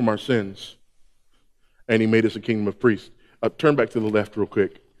freed us from our sins. And he made us a kingdom of priests. Turn back to the left real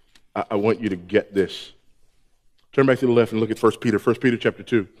quick. I want you to get this. Turn back to the left and look at 1 Peter. 1 Peter chapter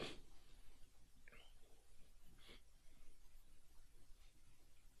 2.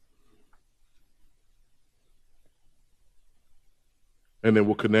 And then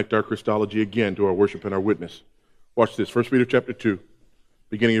we'll connect our Christology again to our worship and our witness. Watch this. 1 Peter chapter 2,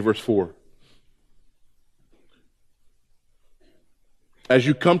 beginning of verse 4. As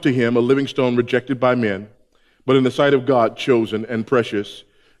you come to him, a living stone rejected by men, but in the sight of God chosen and precious,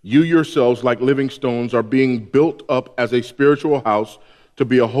 you yourselves, like living stones, are being built up as a spiritual house to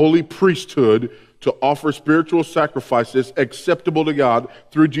be a holy priesthood, to offer spiritual sacrifices acceptable to God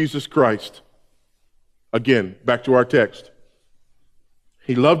through Jesus Christ. Again, back to our text.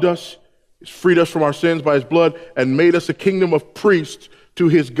 He loved us, He's freed us from our sins by his blood, and made us a kingdom of priests to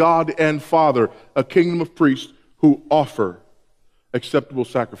his God and Father, a kingdom of priests who offer acceptable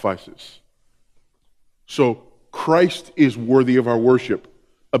sacrifices. So Christ is worthy of our worship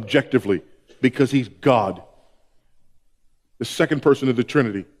objectively because he's God, the second person of the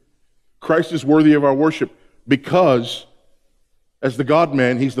Trinity. Christ is worthy of our worship because as the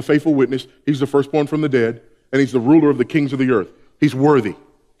God-man, he's the faithful witness, he's the firstborn from the dead, and he's the ruler of the kings of the earth. He's worthy.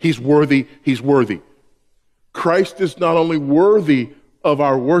 He's worthy. He's worthy. Christ is not only worthy of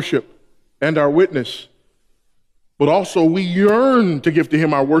our worship and our witness, but also we yearn to give to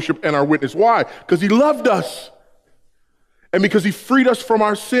him our worship and our witness. Why? Because he loved us. And because he freed us from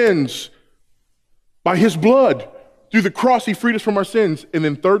our sins by his blood. Through the cross, he freed us from our sins. And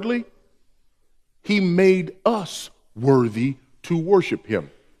then thirdly, he made us worthy to worship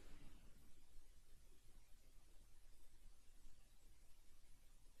him.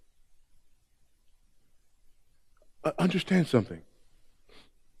 Understand something.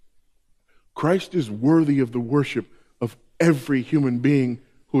 Christ is worthy of the worship of every human being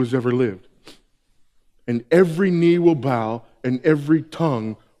who has ever lived. And every knee will bow and every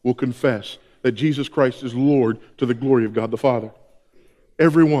tongue will confess that Jesus Christ is Lord to the glory of God the Father.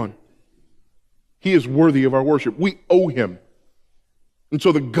 Everyone. He is worthy of our worship. We owe him. And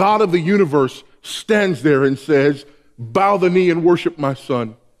so the God of the universe stands there and says, bow the knee and worship my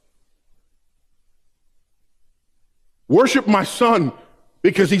son. Worship my son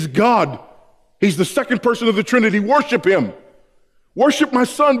because he's God. He's the second person of the Trinity. Worship him. Worship my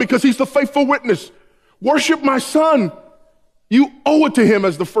son because he's the faithful witness. Worship my son. You owe it to him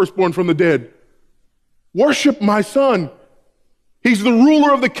as the firstborn from the dead. Worship my son. He's the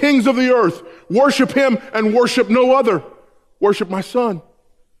ruler of the kings of the earth. Worship him and worship no other. Worship my son.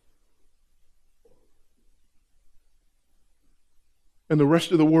 And the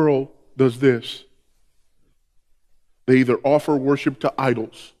rest of the world does this. They either offer worship to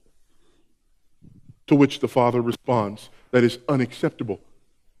idols, to which the Father responds, that is unacceptable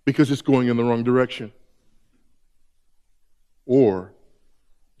because it's going in the wrong direction. Or,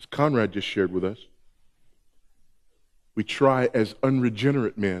 as Conrad just shared with us, we try as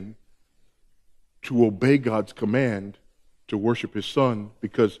unregenerate men to obey God's command to worship his son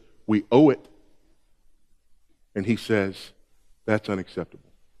because we owe it. And he says, that's unacceptable.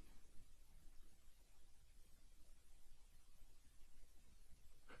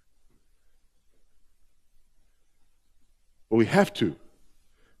 But we have to.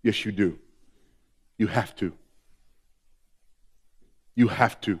 Yes, you do. You have to. You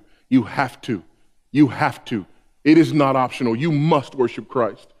have to. You have to. You have to. It is not optional. You must worship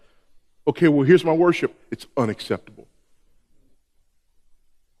Christ. Okay, well, here's my worship. It's unacceptable.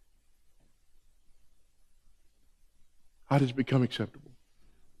 How does it become acceptable?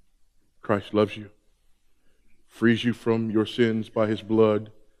 Christ loves you, frees you from your sins by his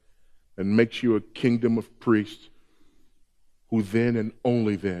blood, and makes you a kingdom of priests who then and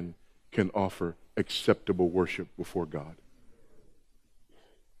only then can offer acceptable worship before God.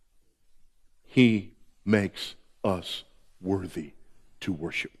 He makes us worthy to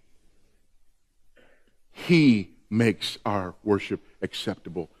worship. He makes our worship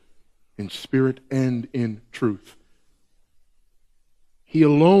acceptable in spirit and in truth. He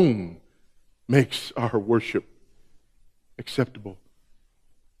alone makes our worship acceptable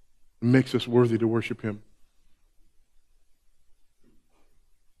and makes us worthy to worship him.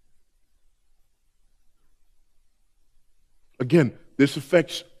 Again, this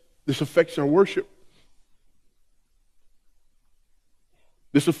affects our worship.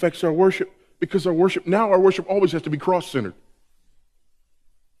 This affects our worship because our worship always has to be cross-centered.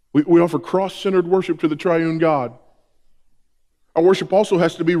 We offer cross-centered worship to the triune God. Our worship also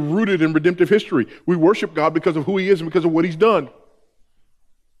has to be rooted in redemptive history. We worship God because of who he is and because of what he's done.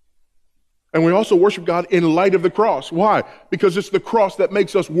 And we also worship God in light of the cross. Why? Because it's the cross that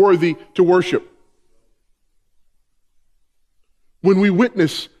makes us worthy to worship. When we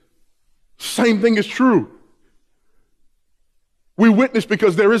witness, same thing is true. We witness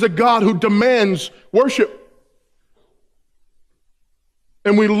because there is a God who demands worship.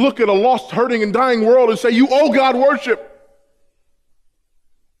 And we look at a lost, hurting, and dying world and say, you owe God worship.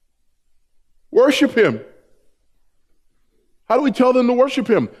 Worship him. How do we tell them to worship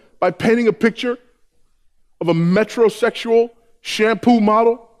him? By painting a picture of a metrosexual shampoo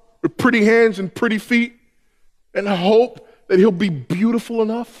model with pretty hands and pretty feet and hope that he'll be beautiful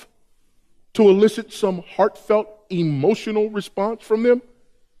enough to elicit some heartfelt, emotional response from them?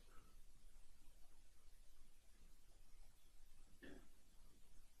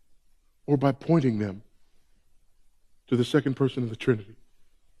 Or by pointing them to the second person of the Trinity,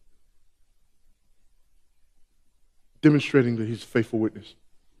 demonstrating that he's a faithful witness,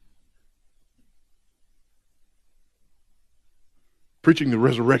 preaching the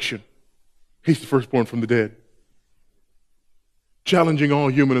resurrection, he's the firstborn from the dead, challenging all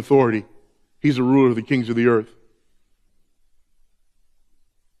human authority, he's the ruler of the kings of the earth.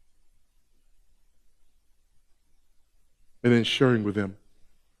 And then sharing with them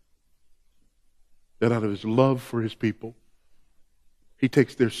that out of his love for his people, he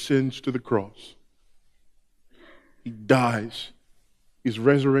takes their sins to the cross. He dies. He's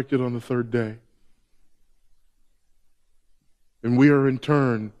resurrected on the third day. And we are in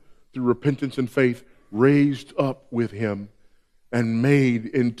turn, through repentance and faith, raised up with him and made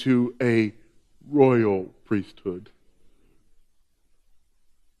into a royal priesthood,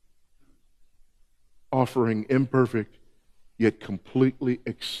 offering imperfect yet completely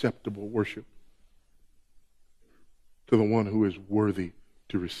acceptable worship to the one who is worthy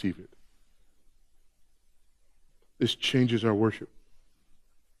to receive it. This changes our worship.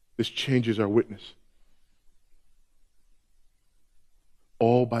 This changes our witness.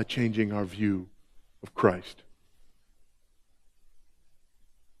 All by changing our view of Christ.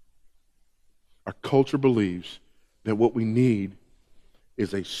 Our culture believes that what we need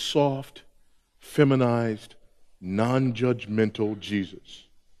is a soft, feminized, non-judgmental Jesus.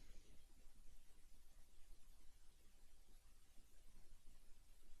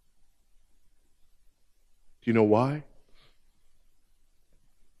 Do you know why?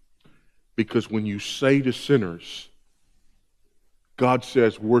 Because when you say to sinners, God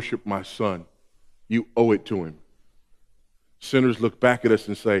says, worship my son, you owe it to him. Sinners look back at us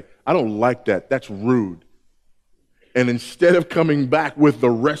and say, I don't like that. That's rude. And instead of coming back with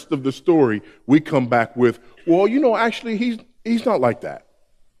the rest of the story, we come back with, well, you know, actually, he's not like that.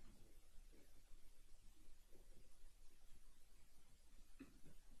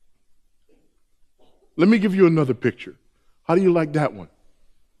 Let me give you another picture. How do you like that one?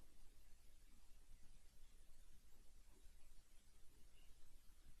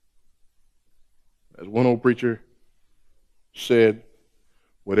 As one old preacher said,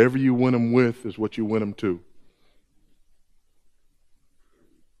 whatever you win them with is what you win them to.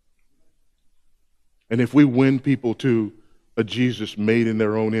 And if we win people to a Jesus made in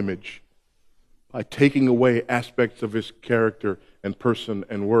their own image, by taking away aspects of his character and person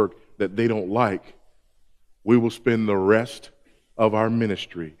and work that they don't like, we will spend the rest of our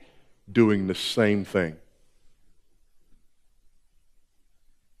ministry doing the same thing.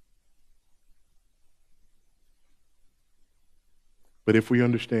 But if we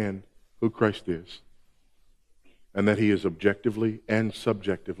understand who Christ is, and that he is objectively and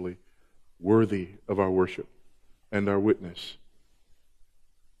subjectively worthy of our worship and our witness,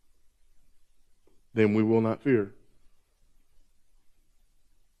 then we will not fear.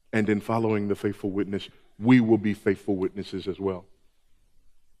 And in following the faithful witness, we will be faithful witnesses as well.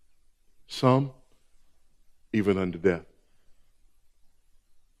 Some, even unto death.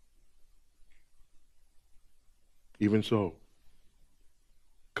 Even so,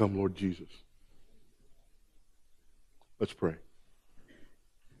 come Lord Jesus. Let's pray.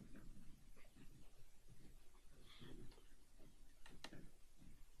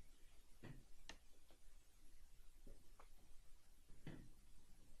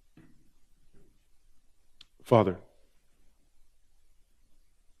 Father,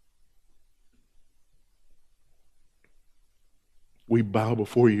 we bow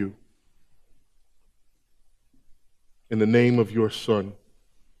before you in the name of your Son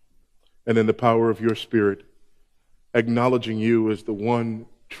and in the power of your Spirit, acknowledging you as the one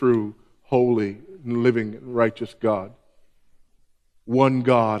true, holy, living, and righteous God. One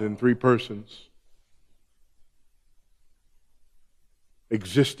God in three persons,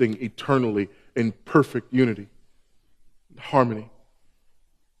 existing eternally in perfect unity, harmony,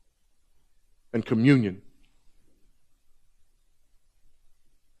 and communion.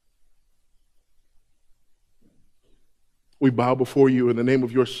 We bow before you in the name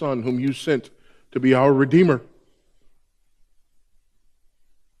of your Son, whom you sent to be our Redeemer.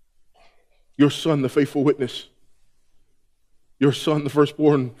 Your Son, the faithful witness. Your Son, the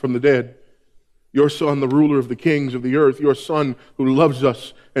firstborn from the dead. Your Son, the ruler of the kings of the earth. Your Son who loves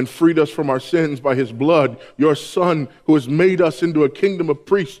us and freed us from our sins by his blood. Your Son who has made us into a kingdom of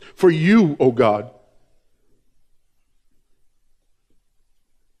priests for you, O God.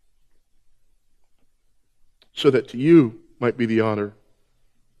 So that to you might be the honor,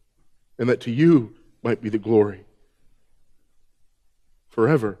 and that to you might be the glory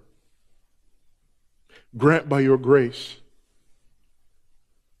forever. Grant by your grace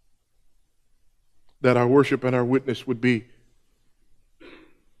that our worship and our witness would be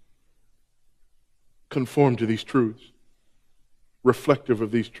conformed to these truths, reflective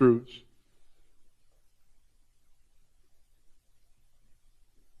of these truths.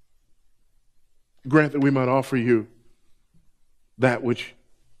 Grant that we might offer you that which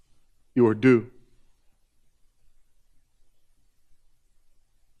you are due.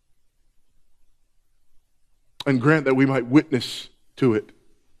 And grant that we might witness to it,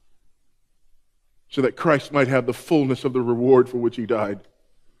 so that Christ might have the fullness of the reward for which he died.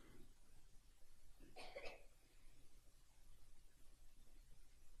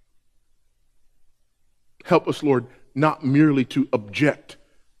 Help us, Lord, not merely to object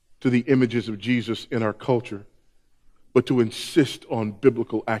to the images of Jesus in our culture, but to insist on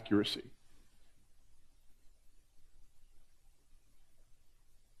biblical accuracy.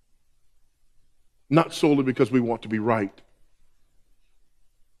 Not solely because we want to be right,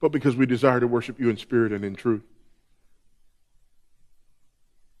 but because we desire to worship you in spirit and in truth.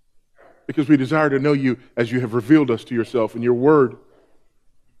 Because we desire to know you as you have revealed us to yourself in your word.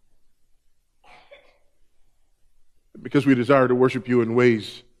 Because we desire to worship you in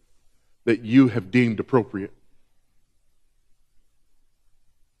ways that you have deemed appropriate.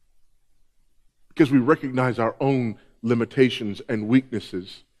 Because we recognize our own limitations and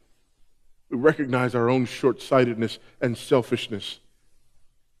weaknesses. We recognize our own short-sightedness and selfishness.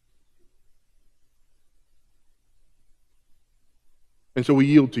 And so we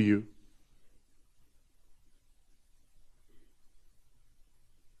yield to you.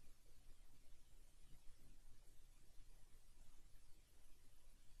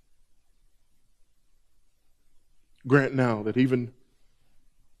 Grant now that even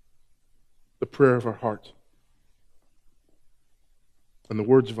the prayer of our hearts and the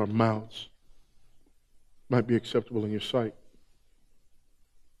words of our mouths might be acceptable in your sight.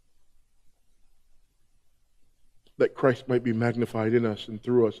 That Christ might be magnified in us and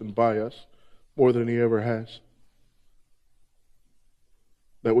through us and by us more than he ever has.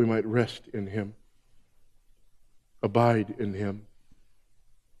 That we might rest in him, abide in him,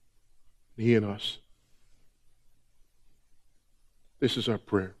 he in us. This is our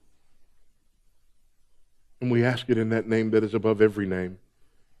prayer. And we ask it in that name that is above every name.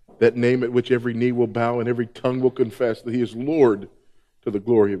 That name at which every knee will bow and every tongue will confess that he is Lord, to the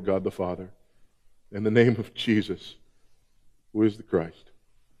glory of God the Father. In the name of Jesus, who is the Christ.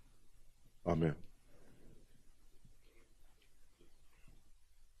 Amen.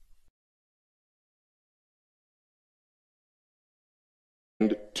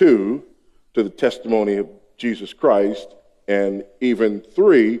 And 2, to the testimony of Jesus Christ, and even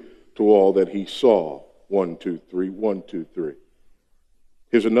 3, to all that he saw. 1, 2, 3, 1, 2, 3.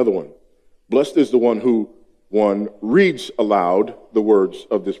 Here's another one. Blessed is the one who, 1, reads aloud the words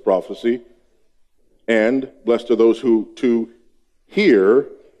of this prophecy, and blessed are those who, 2, hear,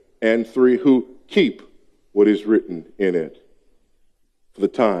 and 3, who keep what is written in it. For the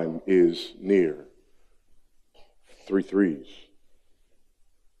time is near. 3 threes.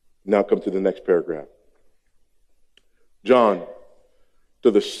 Now come to the next paragraph. John,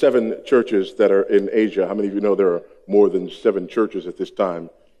 to the 7 churches that are in Asia. How many of you know there are more than 7 churches at this time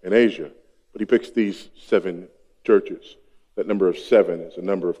in Asia? But he picks these 7 churches. That number of 7 is a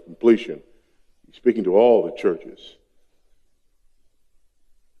number of completion. He's speaking to all the churches.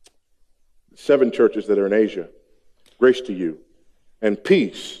 7 churches that are in Asia. Grace to you. And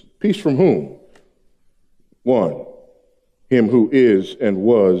peace. Peace from whom? 1, him who is and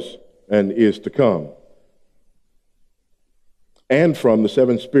was and is to come. And from the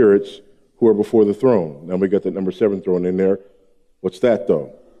 7 spirits who are before the throne. Now we got that number 7 thrown in there. What's that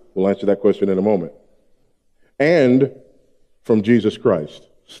though? We'll answer that question in a moment. And from Jesus Christ.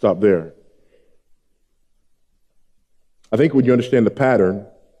 Stop there. I think when you understand the pattern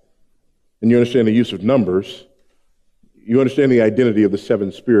and you understand the use of numbers, you understand the identity of the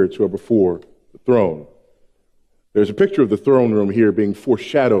 7 spirits who are before the throne. There's a picture of the throne room here being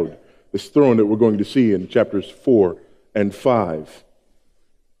foreshadowed, this throne that we're going to see in chapters 4 and 5.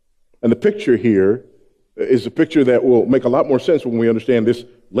 And the picture here is a picture that will make a lot more sense when we understand this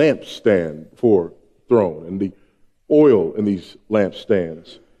lampstand for throne and the oil in these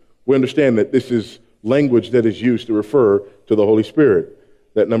lampstands. We understand that this is language that is used to refer to the Holy Spirit,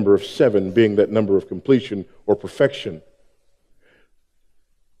 that number of 7 being that number of completion or perfection.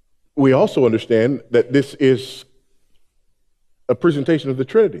 We also understand that this is a presentation of the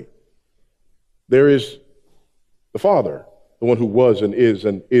Trinity. There is the Father, the one who was and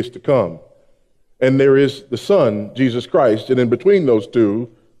is to come. And there is the Son, Jesus Christ, and in between those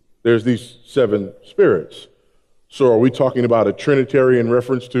two, there's these 7 spirits. So are we talking about a Trinitarian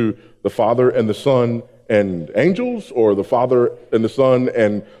reference to the Father and the Son and angels, or the Father and the Son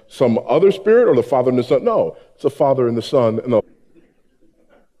and some other spirit, or the Father and the Son? No, it's the Father and the Son. And the...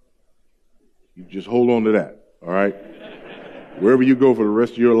 You just hold on to that, all right? Wherever you go for the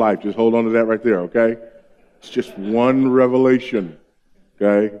rest of your life, just hold on to that right there, okay? It's just one revelation,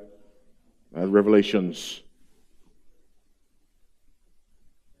 okay? Revelations.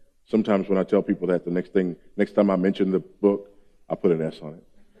 Sometimes when I tell people that, the next time I mention the book, I put an S on it.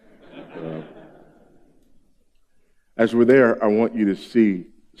 As we're there, I want you to see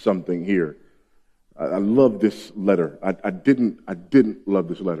something here. I love this letter. I didn't love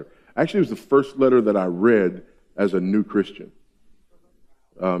this letter. Actually, it was the first letter that I read as a new Christian.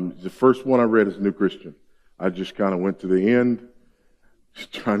 The first one I read as a new Christian. I just kind of went to the end,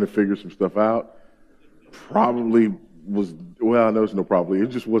 just trying to figure some stuff out. Probably was, well, no, there's no probably. It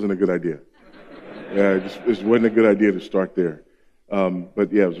just wasn't a good idea. Yeah, it just wasn't a good idea to start there.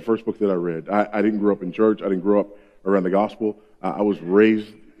 But yeah, it was the first book that I read. I didn't grow up in church. I didn't grow up around the gospel. I was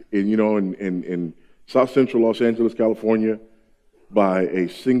raised in South Central Los Angeles, California, by a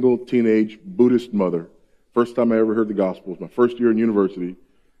single teenage Buddhist mother. First time I ever heard the gospel was my first year in university,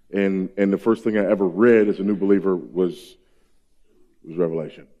 and the first thing I ever read as a new believer was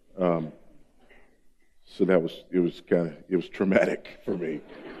Revelation. So it was traumatic for me.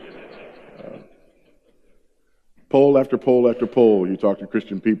 Poll after poll after poll, you talk to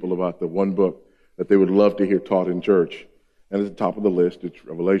Christian people about the one book that they would love to hear taught in church. And at the top of the list, it's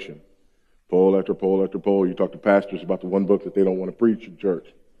Revelation. Poll after poll after poll, you talk to pastors about the one book that they don't want to preach in church.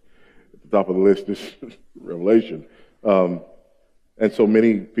 At the top of the list is Revelation. And so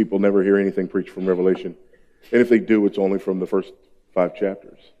many people never hear anything preached from Revelation. And if they do, it's only from the first 5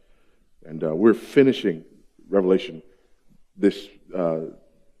 chapters. And we're finishing Revelation this in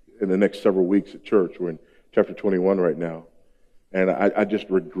the next several weeks at church. We're in chapter 21 right now. And I just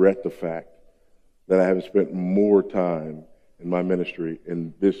regret the fact that I haven't spent more time in my ministry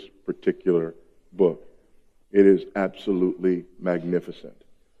in this particular book. It is absolutely magnificent.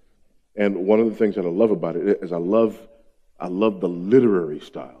 And one of the things that I love about it is I love the literary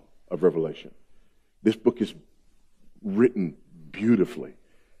style of Revelation. This book is written beautifully.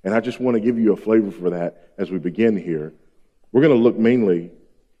 And I just want to give you a flavor for that as we begin here. We're going to look mainly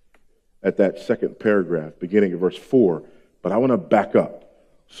at that second paragraph, beginning at verse 4. But I want to back up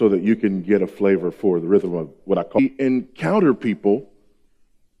so that you can get a flavor for the rhythm of what I call. We encounter people.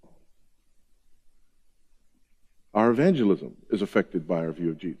 Our evangelism is affected by our view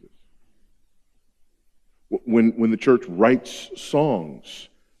of Jesus. When the church writes songs,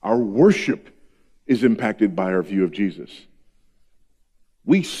 our worship is impacted by our view of Jesus.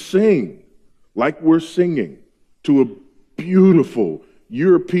 We sing like we're singing to a beautiful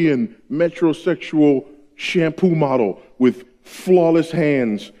European metrosexual shampoo model with flawless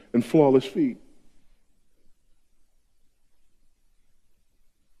hands and flawless feet.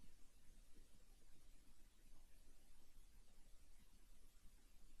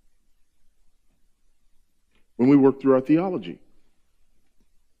 When we work through our theology,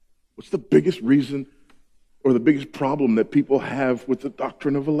 what's the biggest reason or the biggest problem that people have with the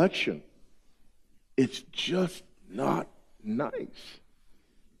doctrine of election? It's just not nice.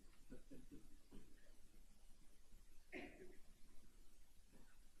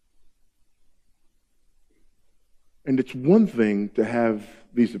 And it's one thing to have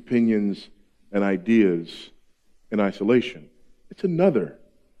these opinions and ideas in isolation. It's another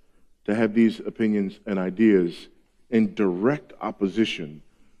to have these opinions and ideas in direct opposition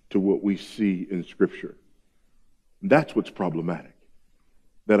to what we see in Scripture. That's what's problematic,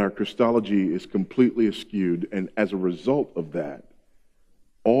 that our Christology is completely askewed, and as a result of that,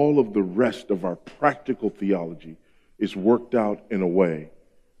 all of the rest of our practical theology is worked out in a way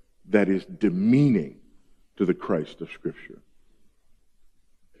that is demeaning to the Christ of Scripture.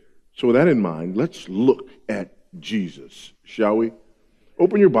 So with that in mind, let's look at Jesus, shall we?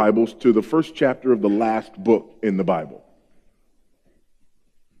 Open your Bibles to the first chapter of the last book in the Bible.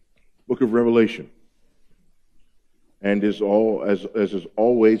 Book of Revelation. And as is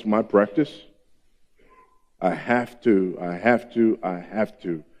always my practice, I have to.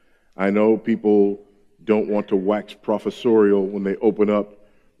 I know people don't want to wax professorial when they open up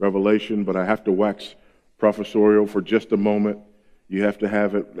Revelation, but I have to wax professorial for just a moment. You have to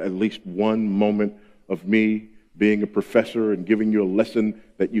have at least one moment of me being a professor and giving you a lesson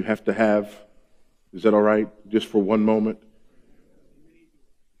that you have to have. Is that all right? Just for one moment?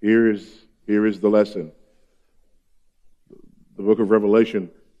 Here is the lesson. The book of Revelation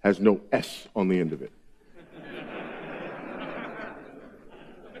has no S on the end of it.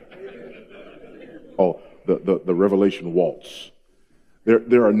 Oh, the Revelation waltz.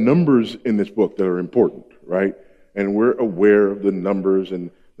 There are numbers in this book that are important, right? And we're aware of the numbers and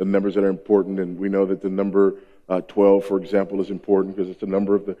the numbers that are important, and we know that the number 12, for example, is important because it's the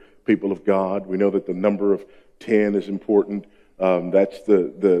number of the people of God. We know that the number of 10 is important. That's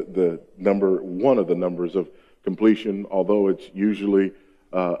the number, one of the numbers of completion, although it's usually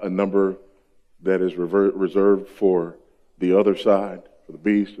a number that is reserved for the other side, for the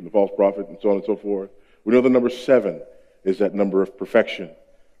beast and the false prophet and so on and so forth. We know the number 7 is that number of perfection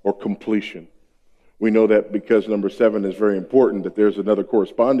or completion. We know that because number 7 is very important, that there's another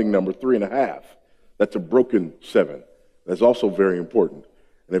corresponding number, 3.5. That's a broken 7. That's also very important.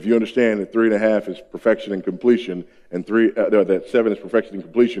 And if you understand that 3.5 is perfection and completion, and that 7 is perfection and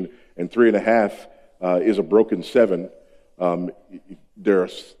completion, and 3.5 is a broken 7, there are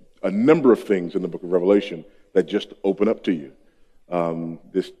a number of things in the book of Revelation that just open up to you.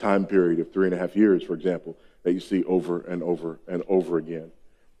 This time period of 3.5 years, for example, that you see over and over and over again.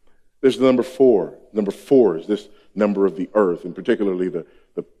 There's the number 4. Number 4 is this number of the earth, and particularly the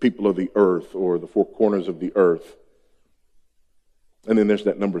people of the earth, or the 4 corners of the earth. And then there's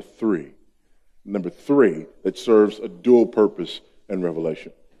that number 3. Number 3 that serves a dual purpose in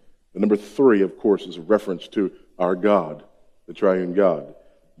Revelation. The number 3, of course, is a reference to our God, the triune God.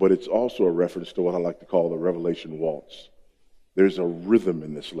 But it's also a reference to what I like to call the Revelation waltz. There's a rhythm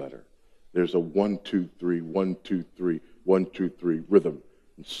in this letter. There's a 1, 2, 3, 1, 2, 3, 1, 2, 3 rhythm.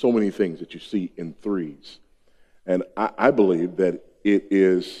 And so many things that you see in threes. And I believe that it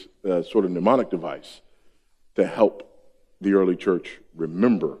is a sort of mnemonic device to help the early church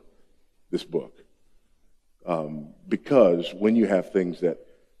remember this book. Because when you have things that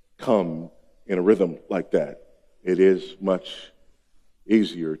come in a rhythm like that, it is much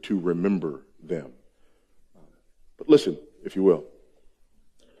easier to remember them. But listen, if you will.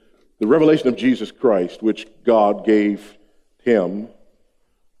 The revelation of Jesus Christ, which God gave him to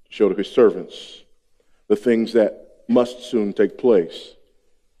show to his servants, the things that must soon take place.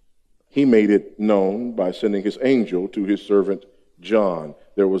 He made it known by sending his angel to his servant John.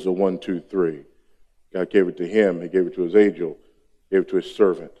 There was a 1, 2, 3. God gave it to him. He gave it to his angel. Gave it to his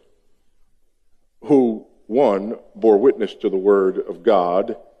servant. Who, one, bore witness to the word of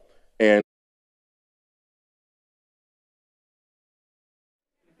God, and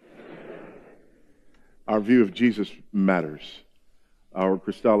our view of Jesus matters. Our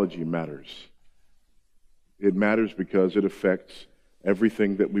Christology matters. It matters because it affects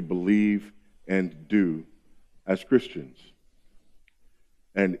everything that we believe and do as Christians.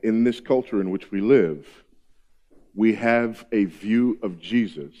 And in this culture in which we live, we have a view of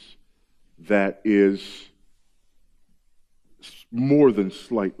Jesus that is more than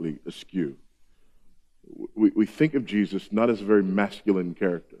slightly askew. We think of Jesus not as a very masculine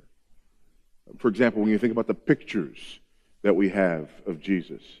character. For example, when you think about the pictures that we have of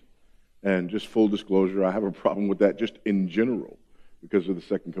Jesus, and just full disclosure, I have a problem with that just in general because of the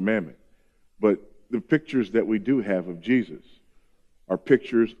second commandment. But the pictures that we do have of Jesus are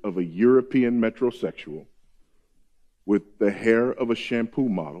pictures of a European metrosexual with the hair of a shampoo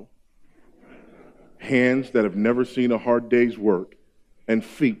model, hands that have never seen a hard day's work, and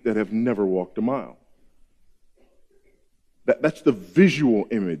feet that have never walked a mile. That's the visual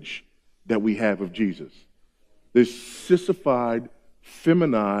image that we have of Jesus. This sissified,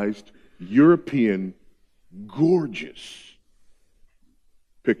 feminized, European, gorgeous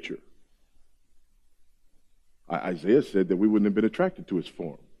picture. Isaiah said that we wouldn't have been attracted to his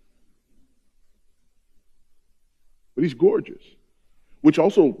form. But he's gorgeous. Which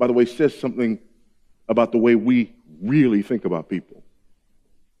also, by the way, says something about the way we really think about people.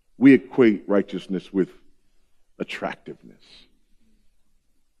 We equate righteousness with attractiveness.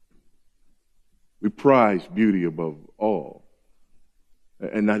 We prize beauty above all,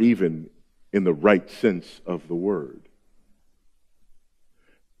 and not even in the right sense of the word.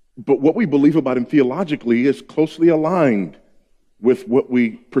 But what we believe about him theologically is closely aligned with what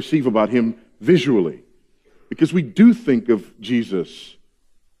we perceive about him visually. Because we do think of Jesus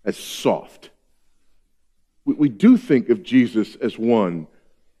as soft. We do think of Jesus as one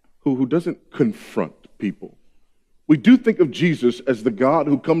who doesn't confront people. We do think of Jesus as the God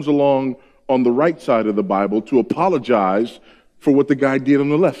who comes along on the right side of the Bible to apologize for what the guy did on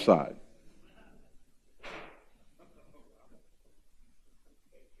the left side.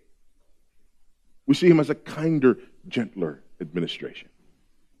 We see him as a kinder, gentler administration.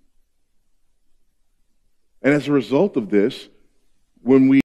 And as a result of this, when we